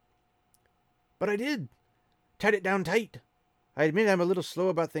surprised. But I did. Tied it down tight. I admit I'm a little slow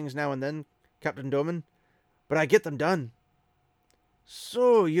about things now and then, Captain Doman, but I get them done.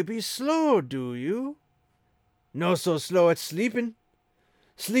 So you be slow, do you? No so slow at sleeping.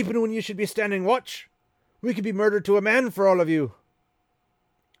 Sleeping when you should be standing watch. We could be murdered to a man for all of you.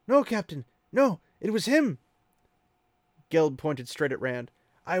 No, Captain. No, it was him. Gelb pointed straight at Rand.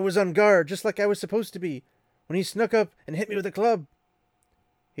 I was on guard, just like I was supposed to be, when he snuck up and hit me with a club.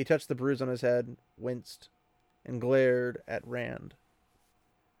 He touched the bruise on his head, winced, and glared at Rand.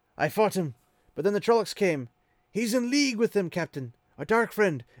 I fought him, but then the Trollocs came. He's in league with them, Captain. A dark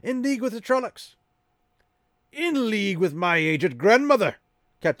friend, in league with the Trollocs. In league with my aged grandmother,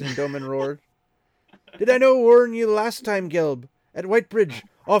 Captain Doman roared. Did I no warn you last time, Gelb? At Whitebridge,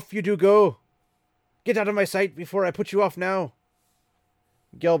 off you do go. Get out of my sight before I put you off now.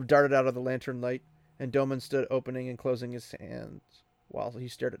 Gelb darted out of the lantern light, and Doman stood opening and closing his hands while he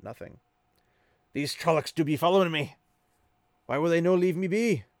stared at nothing. These Trollocs do be following me. Why will they no leave me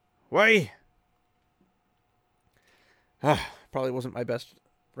be? Why? Probably wasn't my best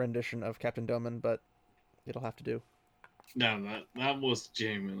rendition of Captain Doman, but it'll have to do. No, that was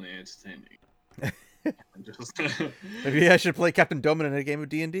genuinely entertaining. Maybe I should play Captain Doman in a game of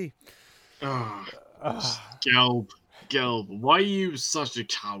D&D. Gelb, why are you such a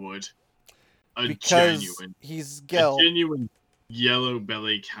coward? Because he's Gelb. A genuine yellow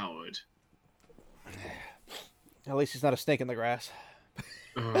belly coward. At least he's not a snake in the grass.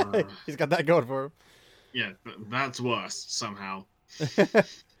 He's got that going for him. Yeah, that's worse somehow.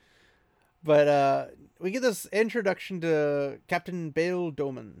 But we get this introduction to Captain Bail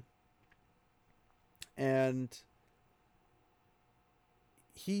Doman. And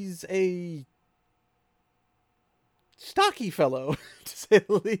he's a stocky fellow, to say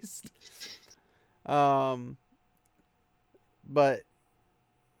the least. But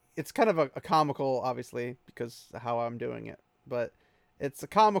it's kind of a comical, obviously, because of how I'm doing it. But it's a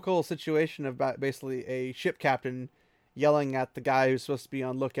comical situation about basically a ship captain yelling at the guy who's supposed to be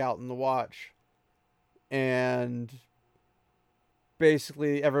on lookout in the watch. And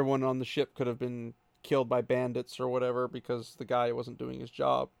basically everyone on the ship could have been killed by bandits or whatever because the guy wasn't doing his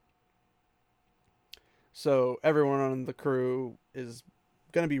job. So everyone on the crew is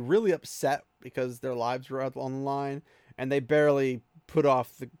going to be really upset because their lives were on the line, and they barely put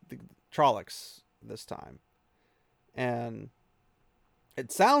off the Trollocs this time. And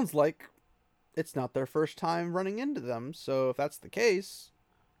it sounds like it's not their first time running into them, so if that's the case,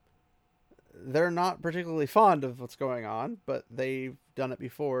 they're not particularly fond of what's going on, but they've done it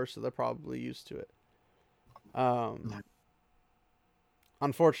before, so they're probably used to it.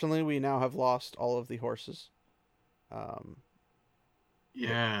 Unfortunately, we now have lost all of the horses.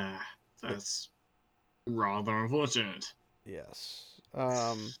 Yeah, that's rather unfortunate. Yes.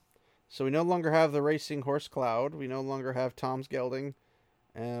 So we no longer have the racing horse Cloud. We no longer have Tom's Gelding,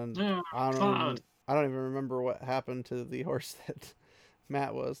 and I don't even remember what happened to the horse that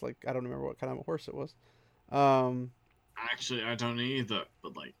Matt was. Like, I don't remember what kind of a horse it was. Actually, I don't either.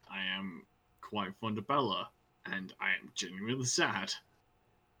 But like, I am quite fond of Bella, and I am genuinely sad.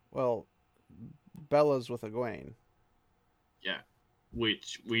 Well, Bella's with Egwene. Yeah,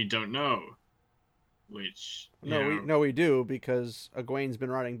 which we don't know. Which we do, because Egwene's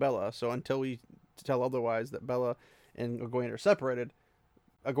been riding Bella. So until we tell otherwise that Bella and Egwene are separated,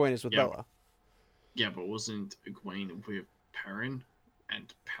 Egwene is with Bella. Yeah, but wasn't Egwene with Perrin?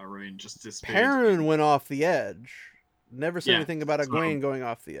 And Perrin just disappeared. Perrin went off the edge. Never said anything about Egwene going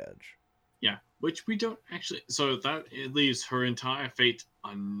off the edge. Yeah, which we don't actually. So that it leaves her entire fate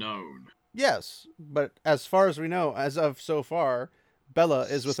unknown. Yes, but as far as we know, as of so far, Bella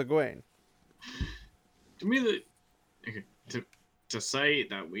is with Egwene. To me, to say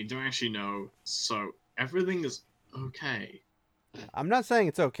that we don't actually know, so everything is okay. I'm not saying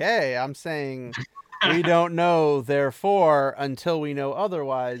it's okay. I'm saying we don't know, therefore, until we know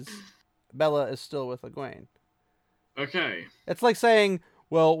otherwise, Bella is still with Egwene. Okay. It's like saying,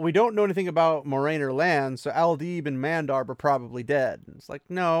 well, we don't know anything about Moraine or Lan, so Aldib and Mandarb are probably dead. It's like,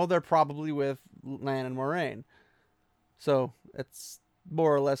 no, they're probably with Lan and Moraine. So it's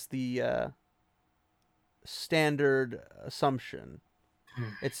more or less the standard assumption.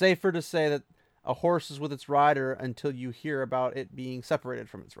 It's safer to say that a horse is with its rider until you hear about it being separated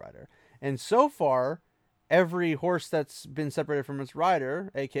from its rider. And so far, every horse that's been separated from its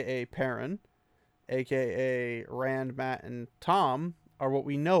rider, aka Perrin, aka Rand, Matt, and Tom, are what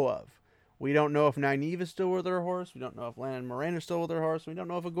we know of. We don't know if Nynaeve is still with her horse. We don't know if Lan and Moraine are still with their horse. We don't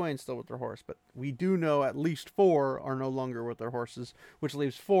know if Egwene's still with their horse. But we do know at least 4 are no longer with their horses, which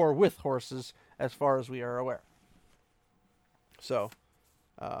leaves 4 with horses as far as we are aware. So,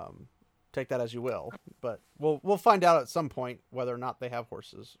 take that as you will. But we'll find out at some point whether or not they have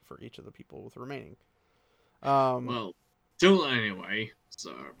horses for each of the people with remaining. Well, still anyway,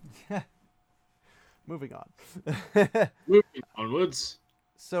 so... moving on. Moving onwards.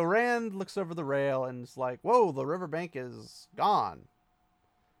 So Rand looks over the rail and is like, whoa, the riverbank is gone.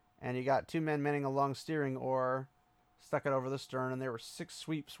 And you got 2 men manning a long steering oar, stuck it over the stern, and there were 6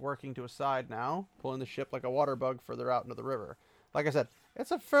 sweeps working to a side now, pulling the ship like a water bug further out into the river. Like I said,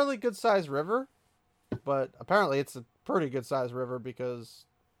 it's a fairly good-sized river, but apparently it's a pretty good-sized river because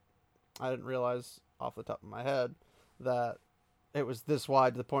I didn't realize off the top of my head that it was this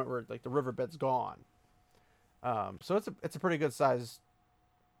wide to the point where like the riverbed's gone. So it's a pretty good-sized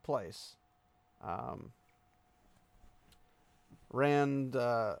place. Rand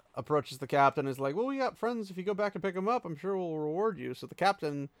approaches the captain and is like, well, we got friends. If you go back and pick them up, I'm sure we'll reward you. So the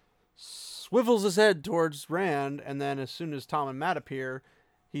captain swivels his head towards Rand, and then as soon as Tom and Matt appear,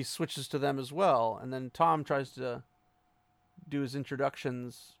 he switches to them as well. And then Tom tries to do his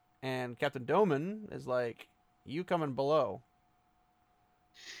introductions, and Captain Doman is like, you coming below.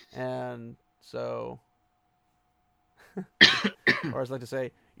 And so, or as I like to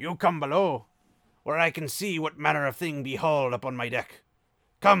say, you come below, where I can see what manner of thing be hauled up on my deck.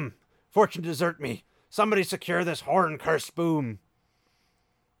 Come, fortune desert me. Somebody secure this horn-cursed boom.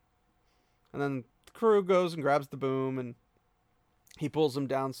 And then the crew goes and grabs the boom, and he pulls him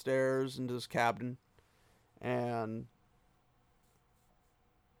downstairs into his cabin. And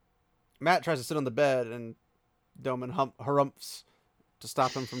Matt tries to sit on the bed, and Doman harumphs to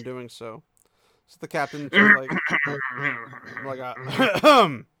stop him from doing so. So the captain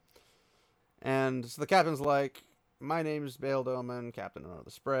and so the captain's like, my name's Bail Doman, captain of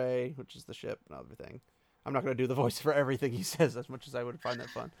the Spray, which is the ship and everything. I'm not going to do the voice for everything he says as much as I would find that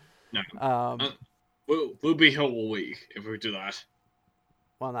fun. No. We'll be here all week if we do that.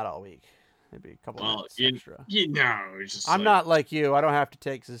 Well, not all week. Maybe a couple minutes extra. It's just I'm not like you. I don't have to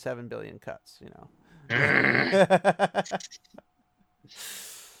take 7 billion cuts, you know.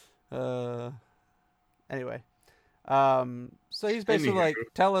 Anyway. So he's basically like,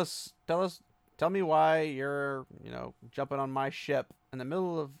 tell me why you're, jumping on my ship in the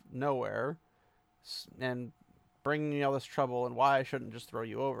middle of nowhere and bringing me all this trouble, and why I shouldn't just throw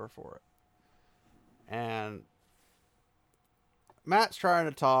you over for it. And Matt's trying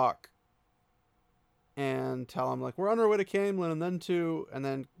to talk and tell him, like, we're on our way to Camelin, and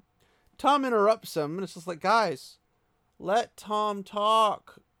then Tom interrupts him, and it's just like, guys, let Tom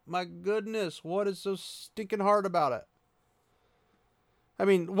talk. My goodness, what is so stinking hard about it? I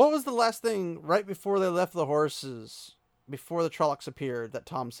mean, what was the last thing right before they left the horses, before the Trollocs appeared, that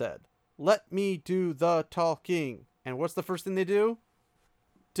Tom said? Let me do the talking. And what's the first thing they do?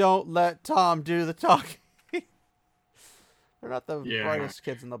 Don't let Tom do the talking. They're not the brightest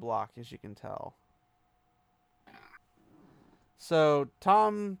kids in the block, as you can tell. So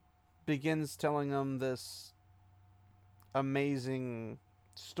Tom begins telling them this amazing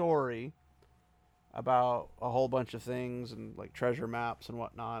story about a whole bunch of things and like treasure maps and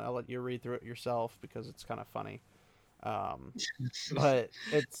whatnot. I'll let you read through it yourself because it's kind of funny. But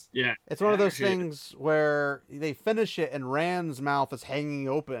it's one of those things where they finish it and Rand's mouth is hanging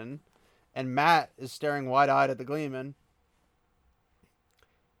open and Matt is staring wide-eyed at the Gleeman.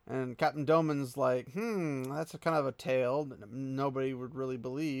 And Captain Doman's like, that's a kind of a tale that nobody would really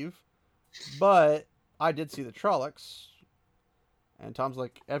believe. But I did see the Trollocs. And Tom's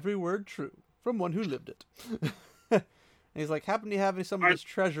like, every word true, from one who lived it. And he's like, happen you have some of this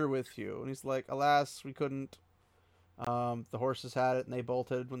treasure with you? And he's like, alas, we couldn't. The horses had it, and they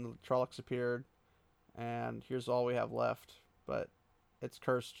bolted when the Trollocs appeared. And here's all we have left. But it's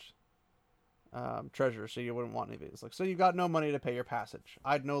cursed treasure, so you wouldn't want any of it. It's like, so you got no money to pay your passage.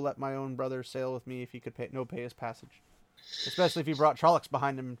 I'd no let my own brother sail with me if he could pay his passage. Especially if he brought Trollocs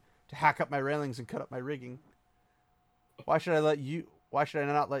behind him to hack up my railings and cut up my rigging. Why should I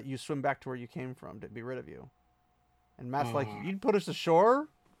not let you swim back to where you came from to be rid of you? And Matt's like, you'd put us ashore?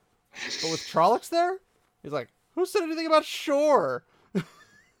 But with Trollocs there? He's like, who said anything about shore?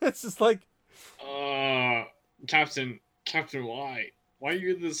 It's just like... Captain, why? Why are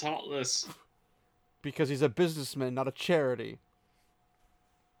you this heartless? Because he's a businessman, not a charity.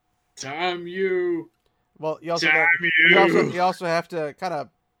 Damn you. Well, you also have to kind of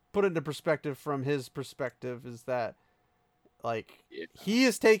put it into perspective from his perspective, is that he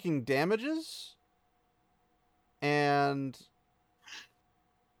is taking damages, and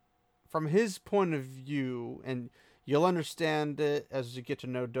from his point of view, and you'll understand it as you get to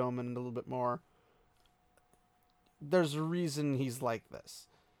know Doman a little bit more, there's a reason he's like this.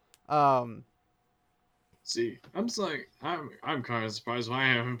 See, I'm kind of surprised why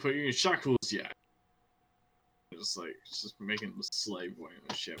I haven't put you in shackles yet. Just making him a slave way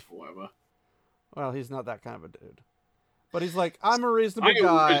on a ship or whatever. Well, he's not that kind of a dude. But he's like, I'm a reasonable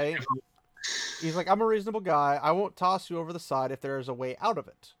guy. He's like, I'm a reasonable guy. I won't toss you over the side if there is a way out of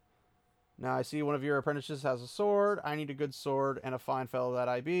it. Now, I see one of your apprentices has a sword. I need a good sword, and a fine fellow that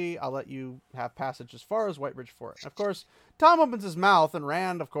I be. I'll let you have passage as far as Whitebridge for it. And of course, Tom opens his mouth, and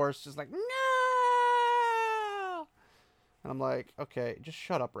Rand, of course, is like, no! And I'm like, okay, just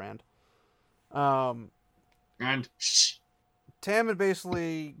shut up, Rand. And shh. Tam had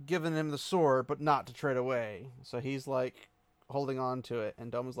basically given him the sword, but not to trade away. So he's like holding on to it,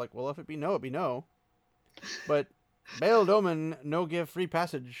 and Doman's like, well, if it be no, it be no. But Bail Doman no give free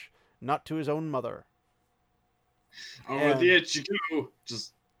passage, not to his own mother. Over the edge you go.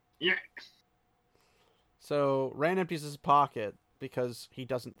 Just, yeah. So Rand empties his pocket because he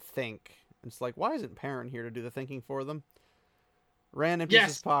doesn't think. It's like, why isn't Perrin here to do the thinking for them? Rand empties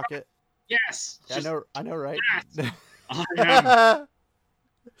his pocket. Yes. I know, right? Yes. I am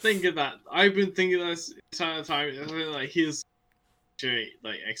thinking that. I've been thinking this entire time. Like he's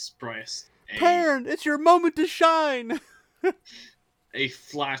like expressed Perrin, it's your moment to shine. a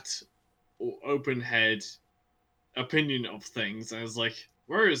flat or open head opinion of things. I was like,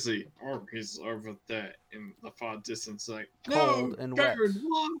 where is he? Oh, he's over there in the far distance. Like, Cold no, and Perrin, wet.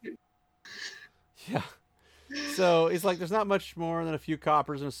 why? Yeah. So he's like, there's not much more than a few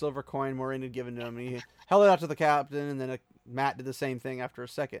coppers and a silver coin Moiraine had given to him. And he held it out to the captain, and then Matt did the same thing after a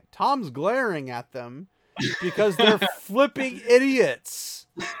second. Tom's glaring at them because they're flipping idiots.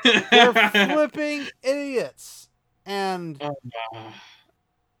 They're flipping idiots. And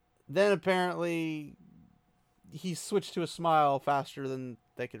then apparently he switched to a smile faster than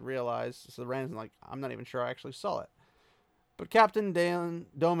they could realize. So Rand's like, I'm not even sure I actually saw it. But Captain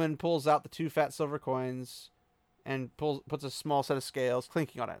Doman pulls out the 2 fat silver coins and puts a small set of scales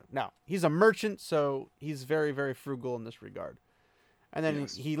clinking on it. Now, he's a merchant, so he's very, very frugal in this regard. And then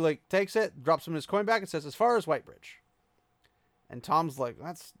he like takes it, drops him in his coin bag, and says, as far as Whitebridge. And Tom's like,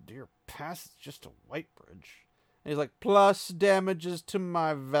 that's dear passage just to Whitebridge. And he's like, plus damages to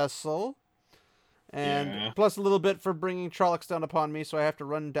my vessel. And plus a little bit for bringing Trollocs down upon me, so I have to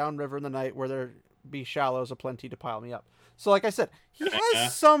run downriver in the night where there be shallows aplenty to pile me up. So like I said, he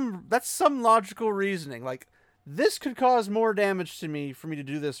has some logical reasoning. Like, this could cause more damage to me for me to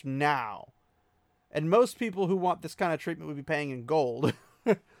do this now. And most people who want this kind of treatment would be paying in gold.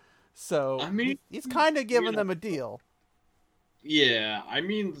 So, I mean, he's kind of giving them a deal. Yeah, I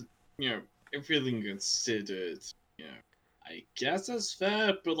mean, everything considered, I guess that's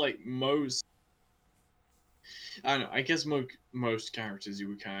fair, but like I don't know, I guess most characters you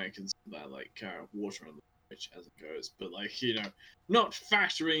would kind of consider that like water on the bridge as it goes, but like, not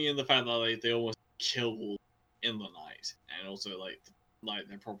factoring in the fact that like they almost kill in the night, and also like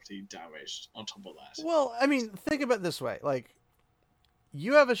their property damaged on top of that. Well, I mean, think of it this way: like,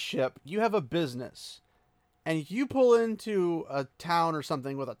 you have a ship, you have a business, and if you pull into a town or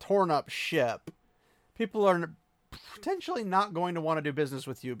something with a torn up ship, people are potentially not going to want to do business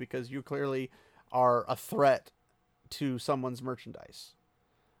with you because you clearly are a threat to someone's merchandise.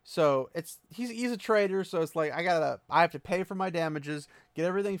 So he's a trader, so it's like I have to pay for my damages, get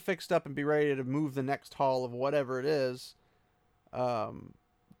everything fixed up, and be ready to move the next haul of whatever it is, to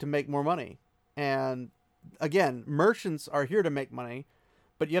make more money. And again, merchants are here to make money,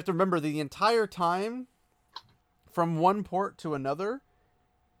 but you have to remember the entire time from one port to another,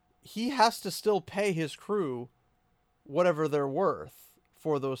 he has to still pay his crew whatever they're worth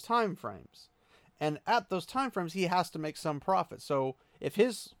for those time frames. And at those time frames, he has to make some profit. So if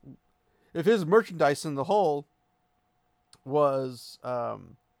his merchandise in the hull was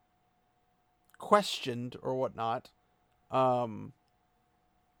questioned or whatnot, by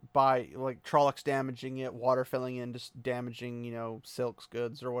like Trollocs damaging it, water filling in, just damaging, silks,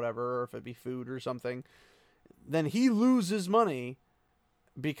 goods or whatever, or if it be food or something, then he loses money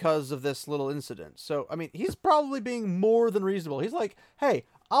because of this little incident. So, I mean, he's probably being more than reasonable. He's like, hey,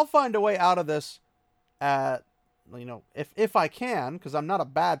 I'll find a way out of this if I can, because I'm not a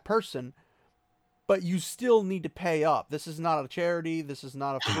bad person, but you still need to pay up. This is not a charity. This is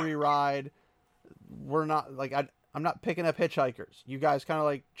not a free ride. We're not, like, I'm not picking up hitchhikers. You guys kind of,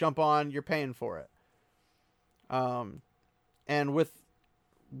 like, jump on, you're paying for it. And with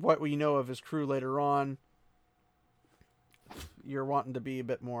what we know of his crew later on, you're wanting to be a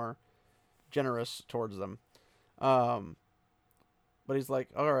bit more generous towards them. But he's like,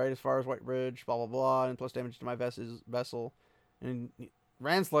 all right, as far as Whitebridge, blah, blah, blah, and plus damage to my vessel. And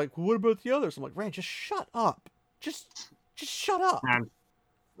Rand's like, well, what about the others? I'm like, Rand, just shut up. Just shut up.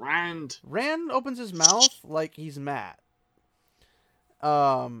 Rand opens his mouth like he's mad.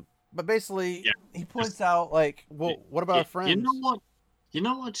 But basically, he points out, like, well, what about our friends? You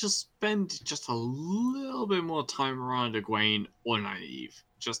know what? Just spend just a little bit more time around Egwene or Nynaeve.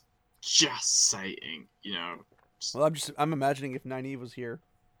 Just just saying, you know. Well, I'm imagining if Nynaeve was here,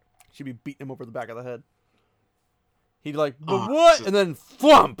 she'd be beating him over the back of the head. He'd like, but what? And then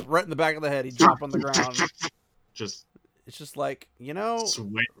thump right in the back of the head. He'd drop on the ground. It's just like, you know,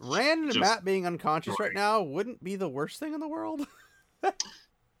 Rand and Matt being unconscious right now wouldn't be the worst thing in the world.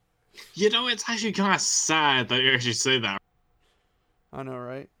 You know, it's actually kind of sad that you actually say that. I know,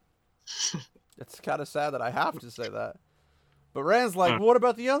 right? It's kind of sad that I have to say that. But Rand's like, what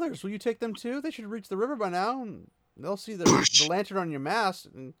about the others? Will you take them too? They should reach the river by now, and they'll see the lantern on your mast.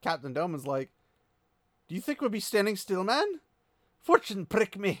 And Captain Doman's like, do you think we'll be standing still, man? Fortune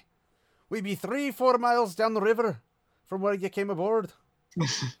prick me. We be 3-4 miles down the river from where you came aboard.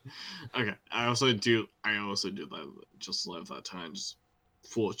 Okay, I also do just love that time. Just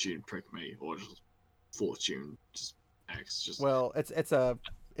fortune prick me, or just fortune just X. Just well, it's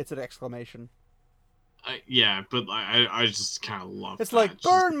an exclamation. Yeah, but I just kind of love. It's that. Like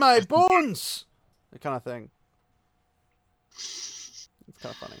burn my bones, that kind of thing. It's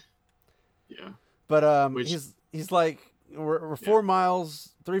kind of funny. Yeah. But he's like we're 4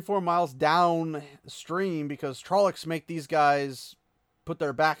 miles, 3-4 miles downstream because Trollocs make these guys put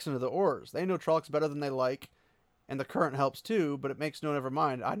their backs into the oars. They know Trollocs better than they like, and the current helps too. But it makes no never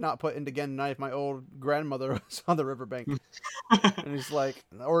mind. I'd not put in again tonight if my old grandmother was on the riverbank. And he's like,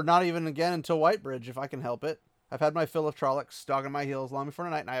 or not even again until Whitebridge if I can help it. I've had my fill of Trollocs dogging my heels long before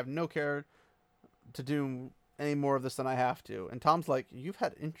tonight, and I have no care to do any more of this than I have to. And Tom's like, you've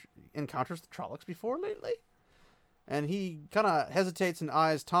had encounters with Trollocs before lately? And he kind of hesitates and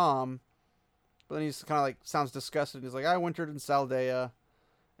eyes Tom, but then he's kind of like sounds disgusted. He's like, I wintered in Saldea,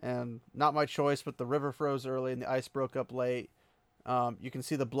 and not my choice, but the river froze early and the ice broke up late. You can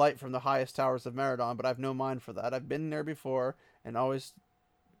see the blight from the highest towers of Meridon, but I've no mind for that. I've been there before, and always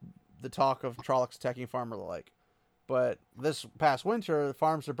the talk of Trollocs attacking farmer alike. But this past winter, the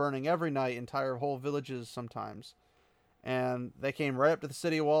farms are burning every night, entire whole villages sometimes. And they came right up to the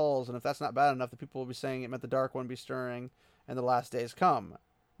city walls, and if that's not bad enough, the people will be saying it meant the Dark One be stirring, and the last days come. And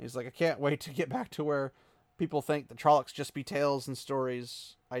he's like, I can't wait to get back to where people think the Trollocs just be tales and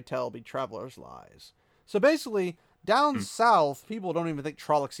stories I tell be travelers' lies. So basically, down south, people don't even think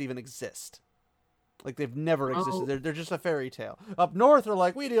Trollocs even exist. Like, they've never existed. They're just a fairy tale. Up north, they're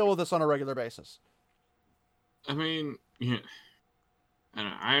like, we deal with this on a regular basis. I mean, yeah.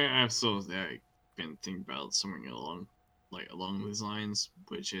 I absolutely been thinking about something along these lines,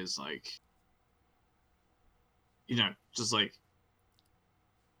 which is like, you know, just like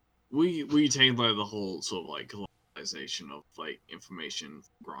we take like the whole sort of like colonization of like information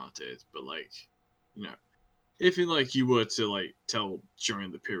for granted, but like, you know, if you were to like tell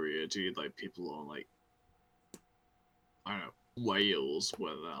during the period to like people on like, I don't know, Wales,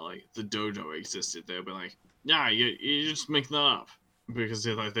 whether like the dodo existed, they'd be like, nah, you just make that up. Because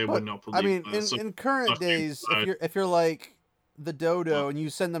they would not believe. I mean, in current days, if you're like the dodo and you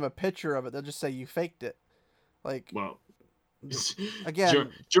send them a picture of it, they'll just say you faked it. Like, well,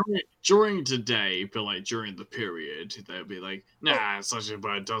 again, during today, but like during the period, they'll be like, nah, such a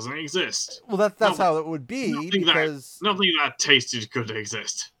bird doesn't exist. Well, that's how it would be because nothing that tasted could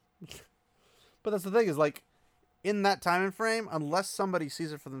exist. But that's the thing is like, in that time and frame, unless somebody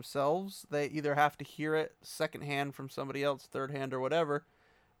sees it for themselves, they either have to hear it secondhand from somebody else, third hand or whatever.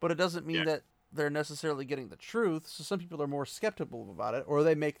 But it doesn't mean that they're necessarily getting the truth. So some people are more skeptical about it, or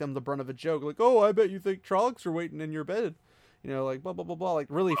they make them the brunt of a joke, like, "Oh, I bet you think Trollocs are waiting in your bed," you know, like blah blah blah blah, like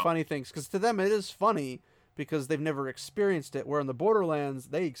really funny things. Because to them it is funny because they've never experienced it. Where in the Borderlands,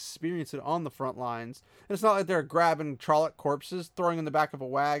 they experience it on the front lines, and it's not like they're grabbing Trolloc corpses, throwing in the back of a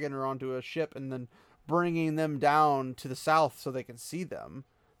wagon or onto a ship, and then bringing them down to the south so they can see them.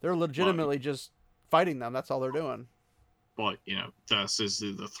 They're legitimately just fighting them. That's all they're doing. But, you know, this is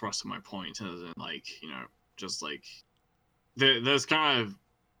the thrust of my point, isn't like, you know, just like there's kind of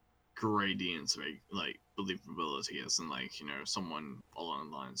gradients, right? Like believability, as in like, you know, someone along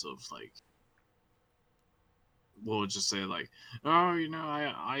the lines of like, we'll just say like, oh, you know,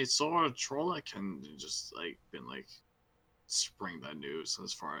 I saw a Trolloc, and just like been like, spring that news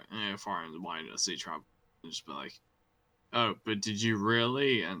as far and wide as they travel, and just be like, oh, but did you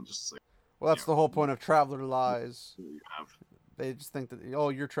really? And just like, well, that's the whole point of Traveler Lies. They just think that, oh,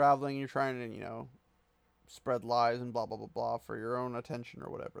 you're traveling, you're trying to, you know, spread lies and blah blah blah blah for your own attention or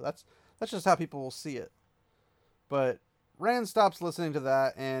whatever. That's just how people will see it. But Rand stops listening to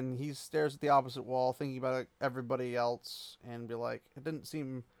that, and he stares at the opposite wall, thinking about everybody else, and be like, it didn't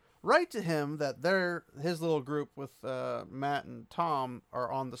seem right to him that his little group with Matt and Tom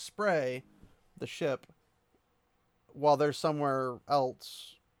are on the Spray, the ship, while they're somewhere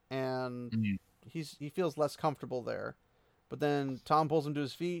else, and he feels less comfortable there. But then Tom pulls him to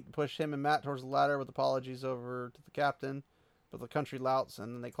his feet, push him and Matt towards the ladder with apologies over to the captain. But the country louts,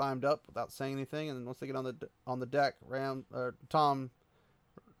 and then they climbed up without saying anything. And then once they get on the deck, Tom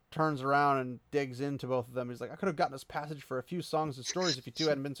turns around and digs into both of them. He's like, I could have gotten us passage for a few songs and stories if you two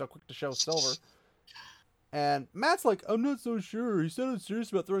hadn't been so quick to show Silver. And Matt's like, I'm not so sure. He sounded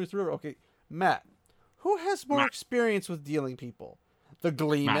serious about throwing us through. Okay, Matt, who has more experience with dealing people? The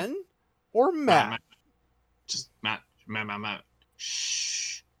Gleeman or Matt? Just Matt.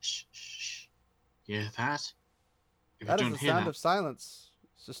 Shh. You hear that? If that is the sound of silence.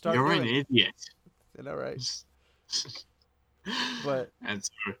 So start You're doing an it. idiot. You know, right? But and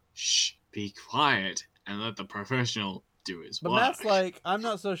so, shh, be quiet and let the professional do his work. But Matt's like, I'm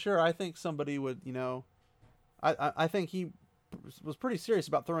not so sure. I think somebody would, I think he was pretty serious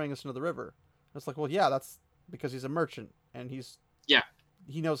about throwing us into the river. It's like, well, yeah, that's because he's a merchant and he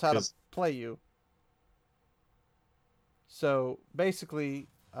knows how to play you. So basically,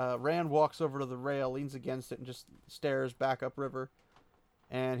 Rand walks over to the rail, leans against it, and just stares back upriver.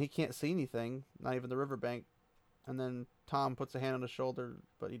 And he can't see anything, not even the riverbank. And then Tom puts a hand on his shoulder,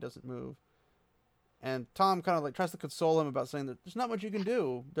 but he doesn't move. And Tom kind of like tries to console him about saying that there's not much you can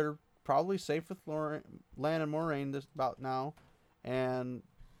do. They're probably safe with Lan and Moraine this about now. And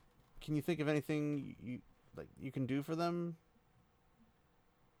can you think of anything you can do for them?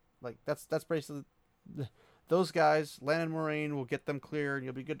 Like that's basically those guys. Lan and Moraine will get them clear, and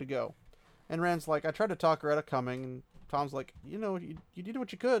you'll be good to go. And Rand's like, I tried to talk her out of coming, and Tom's like, you did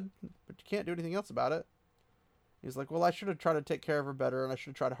what you could, but you can't do anything else about it. He's like, well, I should have tried to take care of her better, and I should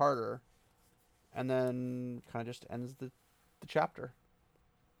have tried harder. And then kind of just ends the chapter.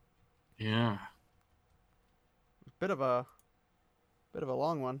 Yeah. Bit of a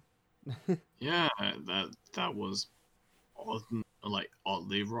long one. Yeah, that was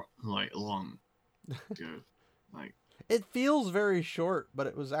oddly long. Good. Like it feels very short, but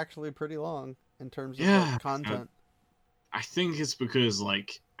it was actually pretty long in terms of content. I think it's because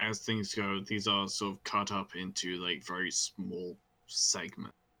as things go, these are sort of cut up into very small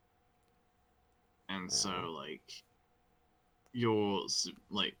segments. And so you're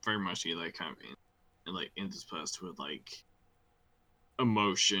very much either kind of interspersed with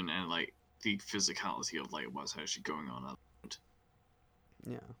emotion and the physicality of what's actually going on.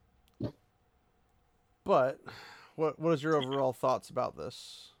 Yeah. But what is your overall thoughts about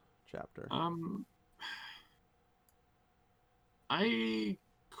this chapter? I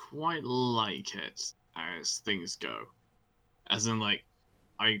quite like it as things go. As in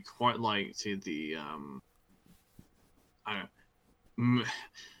I quite liked the I'm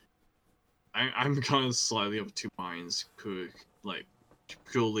kind of slightly of two minds,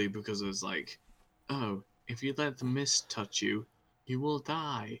 purely because it's oh, if you let the mist touch you, you will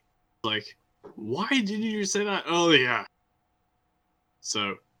die. Why did you say that earlier? So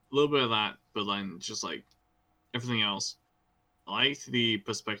a little bit of that, but then just everything else. I liked the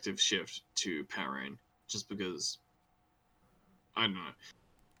perspective shift to Perrin, just because I don't know.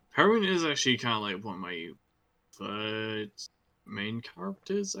 Perrin is actually kind of one of my third main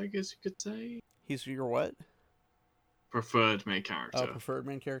characters, I guess you could say. He's your what? Preferred main character. Oh, preferred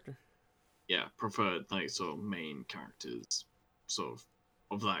main character? Yeah, preferred, sort of main characters, sort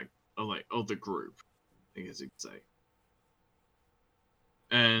of the group, I guess you could say.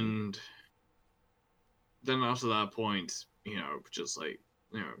 And then after that point, just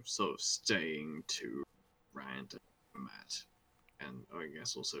sort of staying to Rand and Matt. And I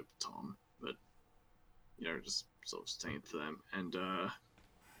guess also Tom, but just sort of staying to them, and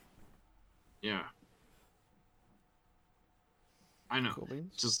yeah, I know, Cool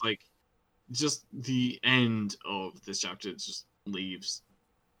beans. just the end of this chapter just leaves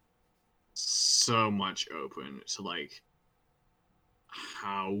so much open to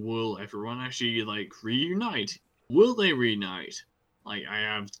how will everyone actually reunite? Will they reunite? I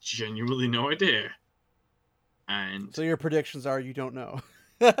have genuinely no idea. And so your predictions are you don't know.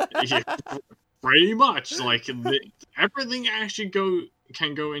 Yeah, pretty much. Everything actually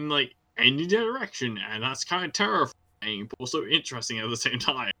can go in any direction, and that's kind of terrifying, but also interesting at the same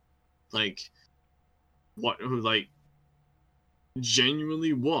time.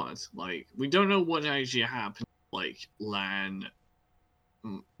 Genuinely what? We don't know what actually happened. Lan,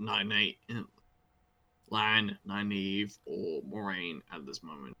 Nynaeve, or Moraine at this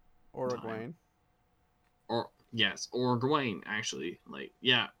moment. Or Egwene. Or Egwene, actually.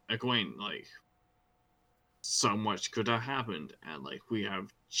 Egwene, so much could have happened, and we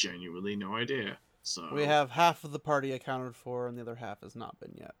have genuinely no idea. So we have half of the party accounted for, and the other half has not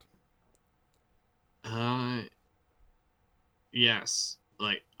been yet. Yes.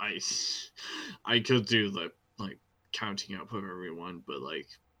 I could do counting up of everyone, but like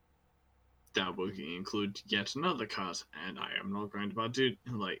that would include yet another cut, and I am not going to about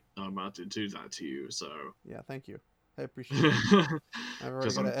to do that to you. So Yeah, thank you. I appreciate it. I've already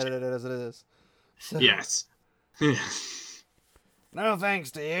 'Cause got to I'm- edit it as it is. So, yes. no thanks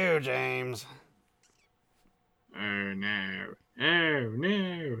to you, James. Oh no. Oh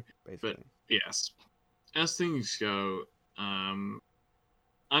no. Basically. Yes. As things go, I'm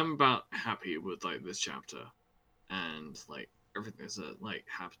about happy with like this chapter and like everything that like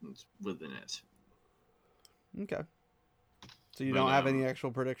happened within it. Okay. So you But, don't have any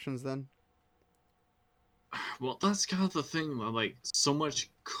actual predictions then? Well, that's kind of the thing. Like, so much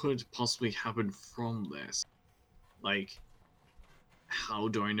could possibly happen from this. Like, how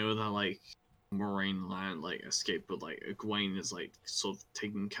do I know that like Moraine Land like escaped, but like Egwene is like sort of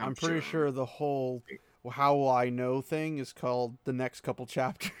taking capture? I'm pretty sure the whole "how will I know" thing is called the next couple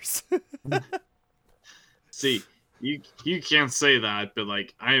chapters. See, you can't say that, but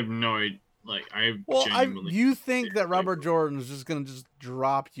like I have no idea. Like I Well, genuinely. you think that Robert Jordan's just gonna just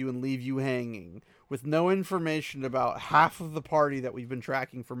drop you and leave you hanging with no information about half of the party that we've been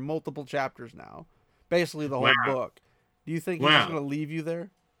tracking for multiple chapters now, basically the whole Wow. book. Do you think he's just Wow. gonna leave you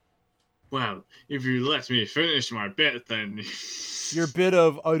there? Well, if you let me finish my bit, then Your bit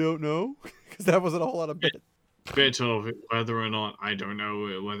of I don't know, because that wasn't a whole lot of bit. bit of whether or not I don't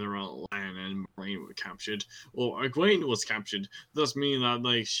know whether or not Lan and Moraine were captured or Egwene was captured does mean that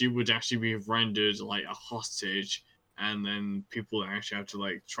like she would actually be rendered like a hostage, and then people actually have to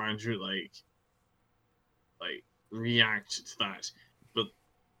like try to like react to that. But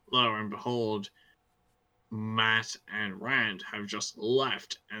lo and behold, Matt and Rand have just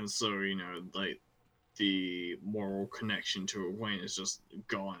left, and so you know like the moral connection to Egwene is just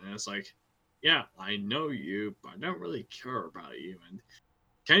gone, and it's like, yeah, I know you, but I don't really care about you. And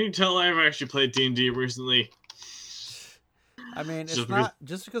can you tell I've actually played D&D recently? I mean, it's Just not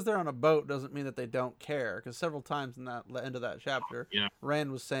just because they're on a boat doesn't mean that they don't care. Because several times in that end of that chapter, Yeah.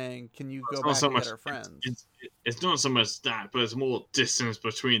 Rand was saying, "Can you It's go not back so and much get our friends?" it's not so much that, but it's more distance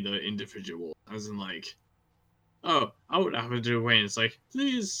between the individual, as in like, oh, I would happen to Wayne. It's like,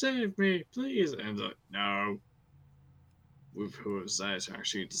 please save me, please, and like, no. With who was there to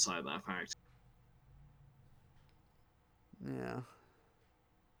actually decide that fact? Yeah.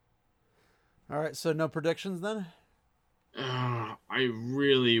 All right, so no predictions then? I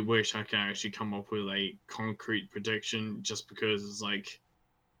really wish I could actually come up with a concrete prediction, just because it's like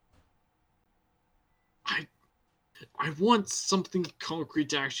I want something concrete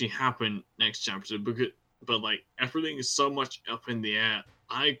to actually happen next chapter, but like everything is so much up in the air,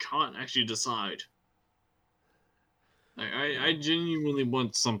 I can't actually decide. Like, I genuinely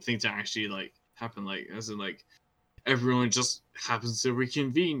want something to actually like happen, like as in like everyone just happens to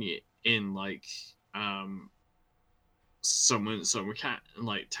reconvene in like some cat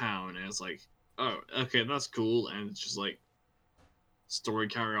like town, and it's like, oh, okay, that's cool, and it's just like story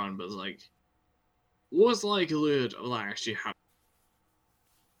carry on, but it's like, what's the likelihood of that actually happening?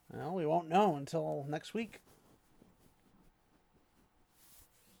 Well, we won't know until next week.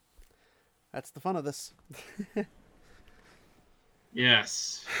 That's the fun of this.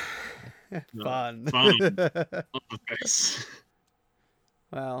 Yes. Fun. Fun. Love this.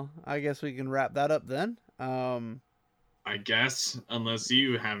 Well, I guess we can wrap that up then. I guess, unless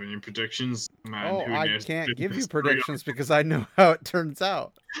you have any predictions, man. Oh, who I knows? can't give you Goodness, predictions because I know how it turns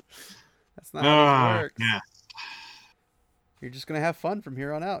out. That's not how this works. Yeah. You're just gonna have fun from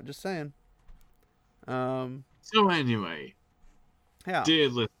here on out. Just saying. So anyway, Yeah. dear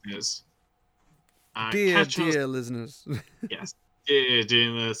listeners, Dear catch us- listeners. yes, dear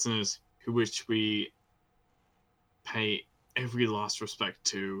listeners, who which we pay every last respect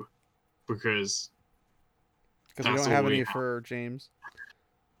to, because Because we That's don't all have we any have. for James.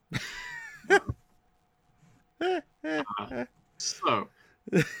 so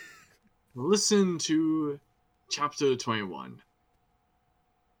listen to chapter 21.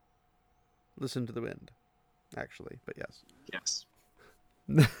 Listen to the wind, actually, but yes. Yes,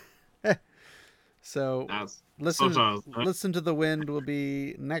 So that's listen, so- listen to the wind will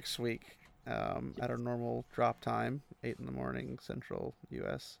be next week at our normal drop time, 8 in the morning Central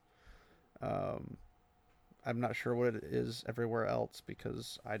U.S. I'm not sure what it is everywhere else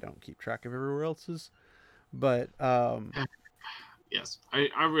because I don't keep track of everywhere else's. But yes.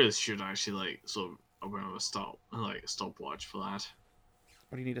 I really should actually like sort of open up a stopwatch for that.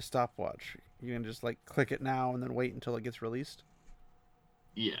 what do you need a stopwatch? You can just like click it now and then wait until it gets released.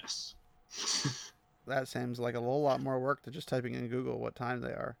 Yes. That seems like a whole lot more work than just typing in Google what time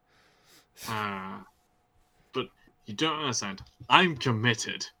they are. But you don't understand. I'm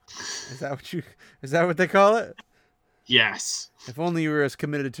committed. Is that what they call it? Yes. If only you were as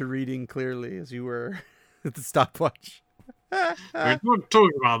committed to reading clearly as you were at the stopwatch. We're not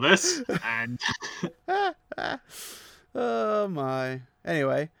talking about this. And Oh my.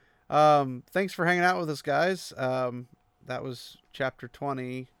 Anyway, thanks for hanging out with us, guys. That was chapter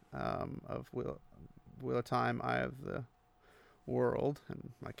 20 of Wheel of Time, Eye of the World, and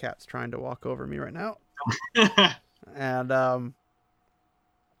my cat's trying to walk over me right now. And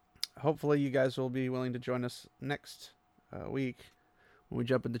hopefully you guys will be willing to join us next week when we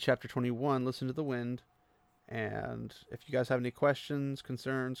jump into chapter 21, Listen to the Wind. And if you guys have any questions,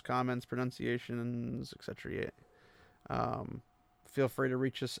 concerns, comments, pronunciations, etc., feel free to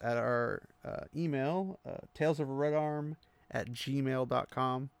reach us at our email,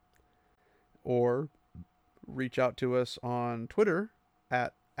 talesoftheredarm@gmail.com, or reach out to us on Twitter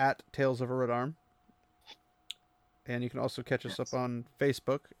at talesoftheredarm. And you can also catch us up on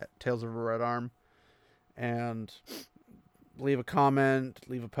Facebook at Tales of a Red Arm. And leave a comment,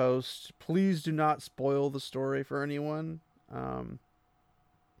 leave a post. Please do not spoil the story for anyone.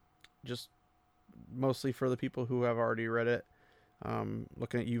 Just mostly for the people who have already read it.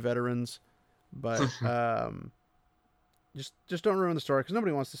 Looking at you veterans. But just don't ruin the story, because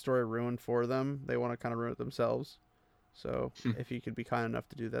nobody wants the story ruined for them. They want to kind of ruin it themselves. So if you could be kind enough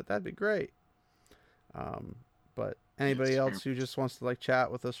to do that, that'd be great. But anybody else who just wants to like chat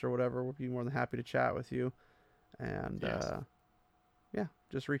with us or whatever, we'll be more than happy to chat with you. And yeah,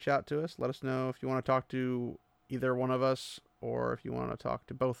 just reach out to us. Let us know if you want to talk to either one of us, or if you want to talk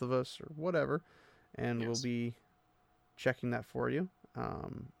to both of us, or whatever. And we'll be checking that for you,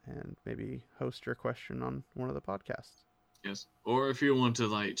 and maybe host your question on one of the podcasts. Yes, or if you want to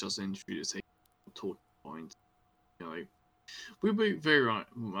like just introduce a talk point, you know, like, we'd be very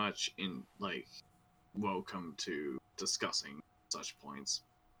much in like welcome to discussing such points,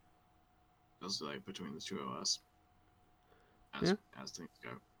 just like between the two of us, as things go.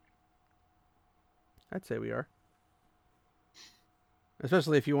 I'd say we are.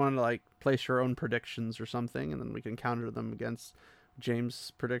 Especially if you want to like place your own predictions or something, and then we can counter them against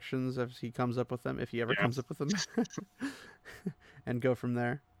James' predictions if he comes up with them, if he ever comes up with them, and go from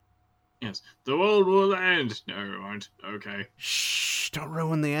there. Yes, the world will end. No, it won't. Okay. Shh! Don't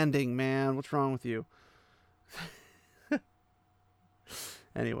ruin the ending, man. What's wrong with you?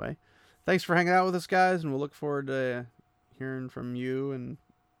 Anyway, thanks for hanging out with us, guys, and we'll look forward to hearing from you, and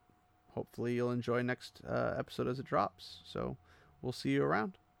hopefully you'll enjoy next episode as it drops. So we'll see you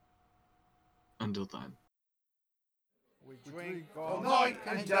around. Until then. We drink all night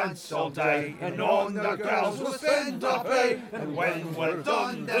and dance all day, and on the girls we'll spend our pay. And when we're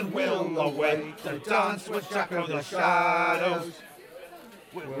done, then we'll away to dance with Jack of the Shadows.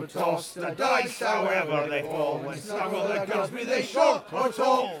 We'll toss the dice however they fall, and snuggle the girls, be they short or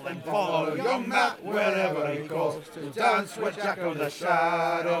tall, and follow young Matt wherever he calls to dance with Jack of the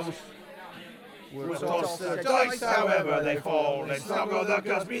Shadows. We'll toss the dice however they fall, and snuggle the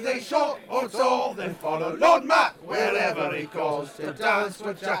girls, be they short or tall, then follow Lord Matt wherever he calls to dance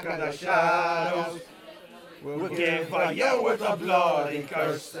with Jack of the Shadows. We'll give a yell with a bloody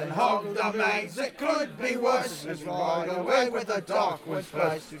curse, and hog the mags, it could be worse. Let's ride away with the dark one's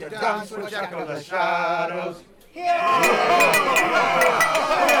first to dance with Jack of the Shadows. Yeah!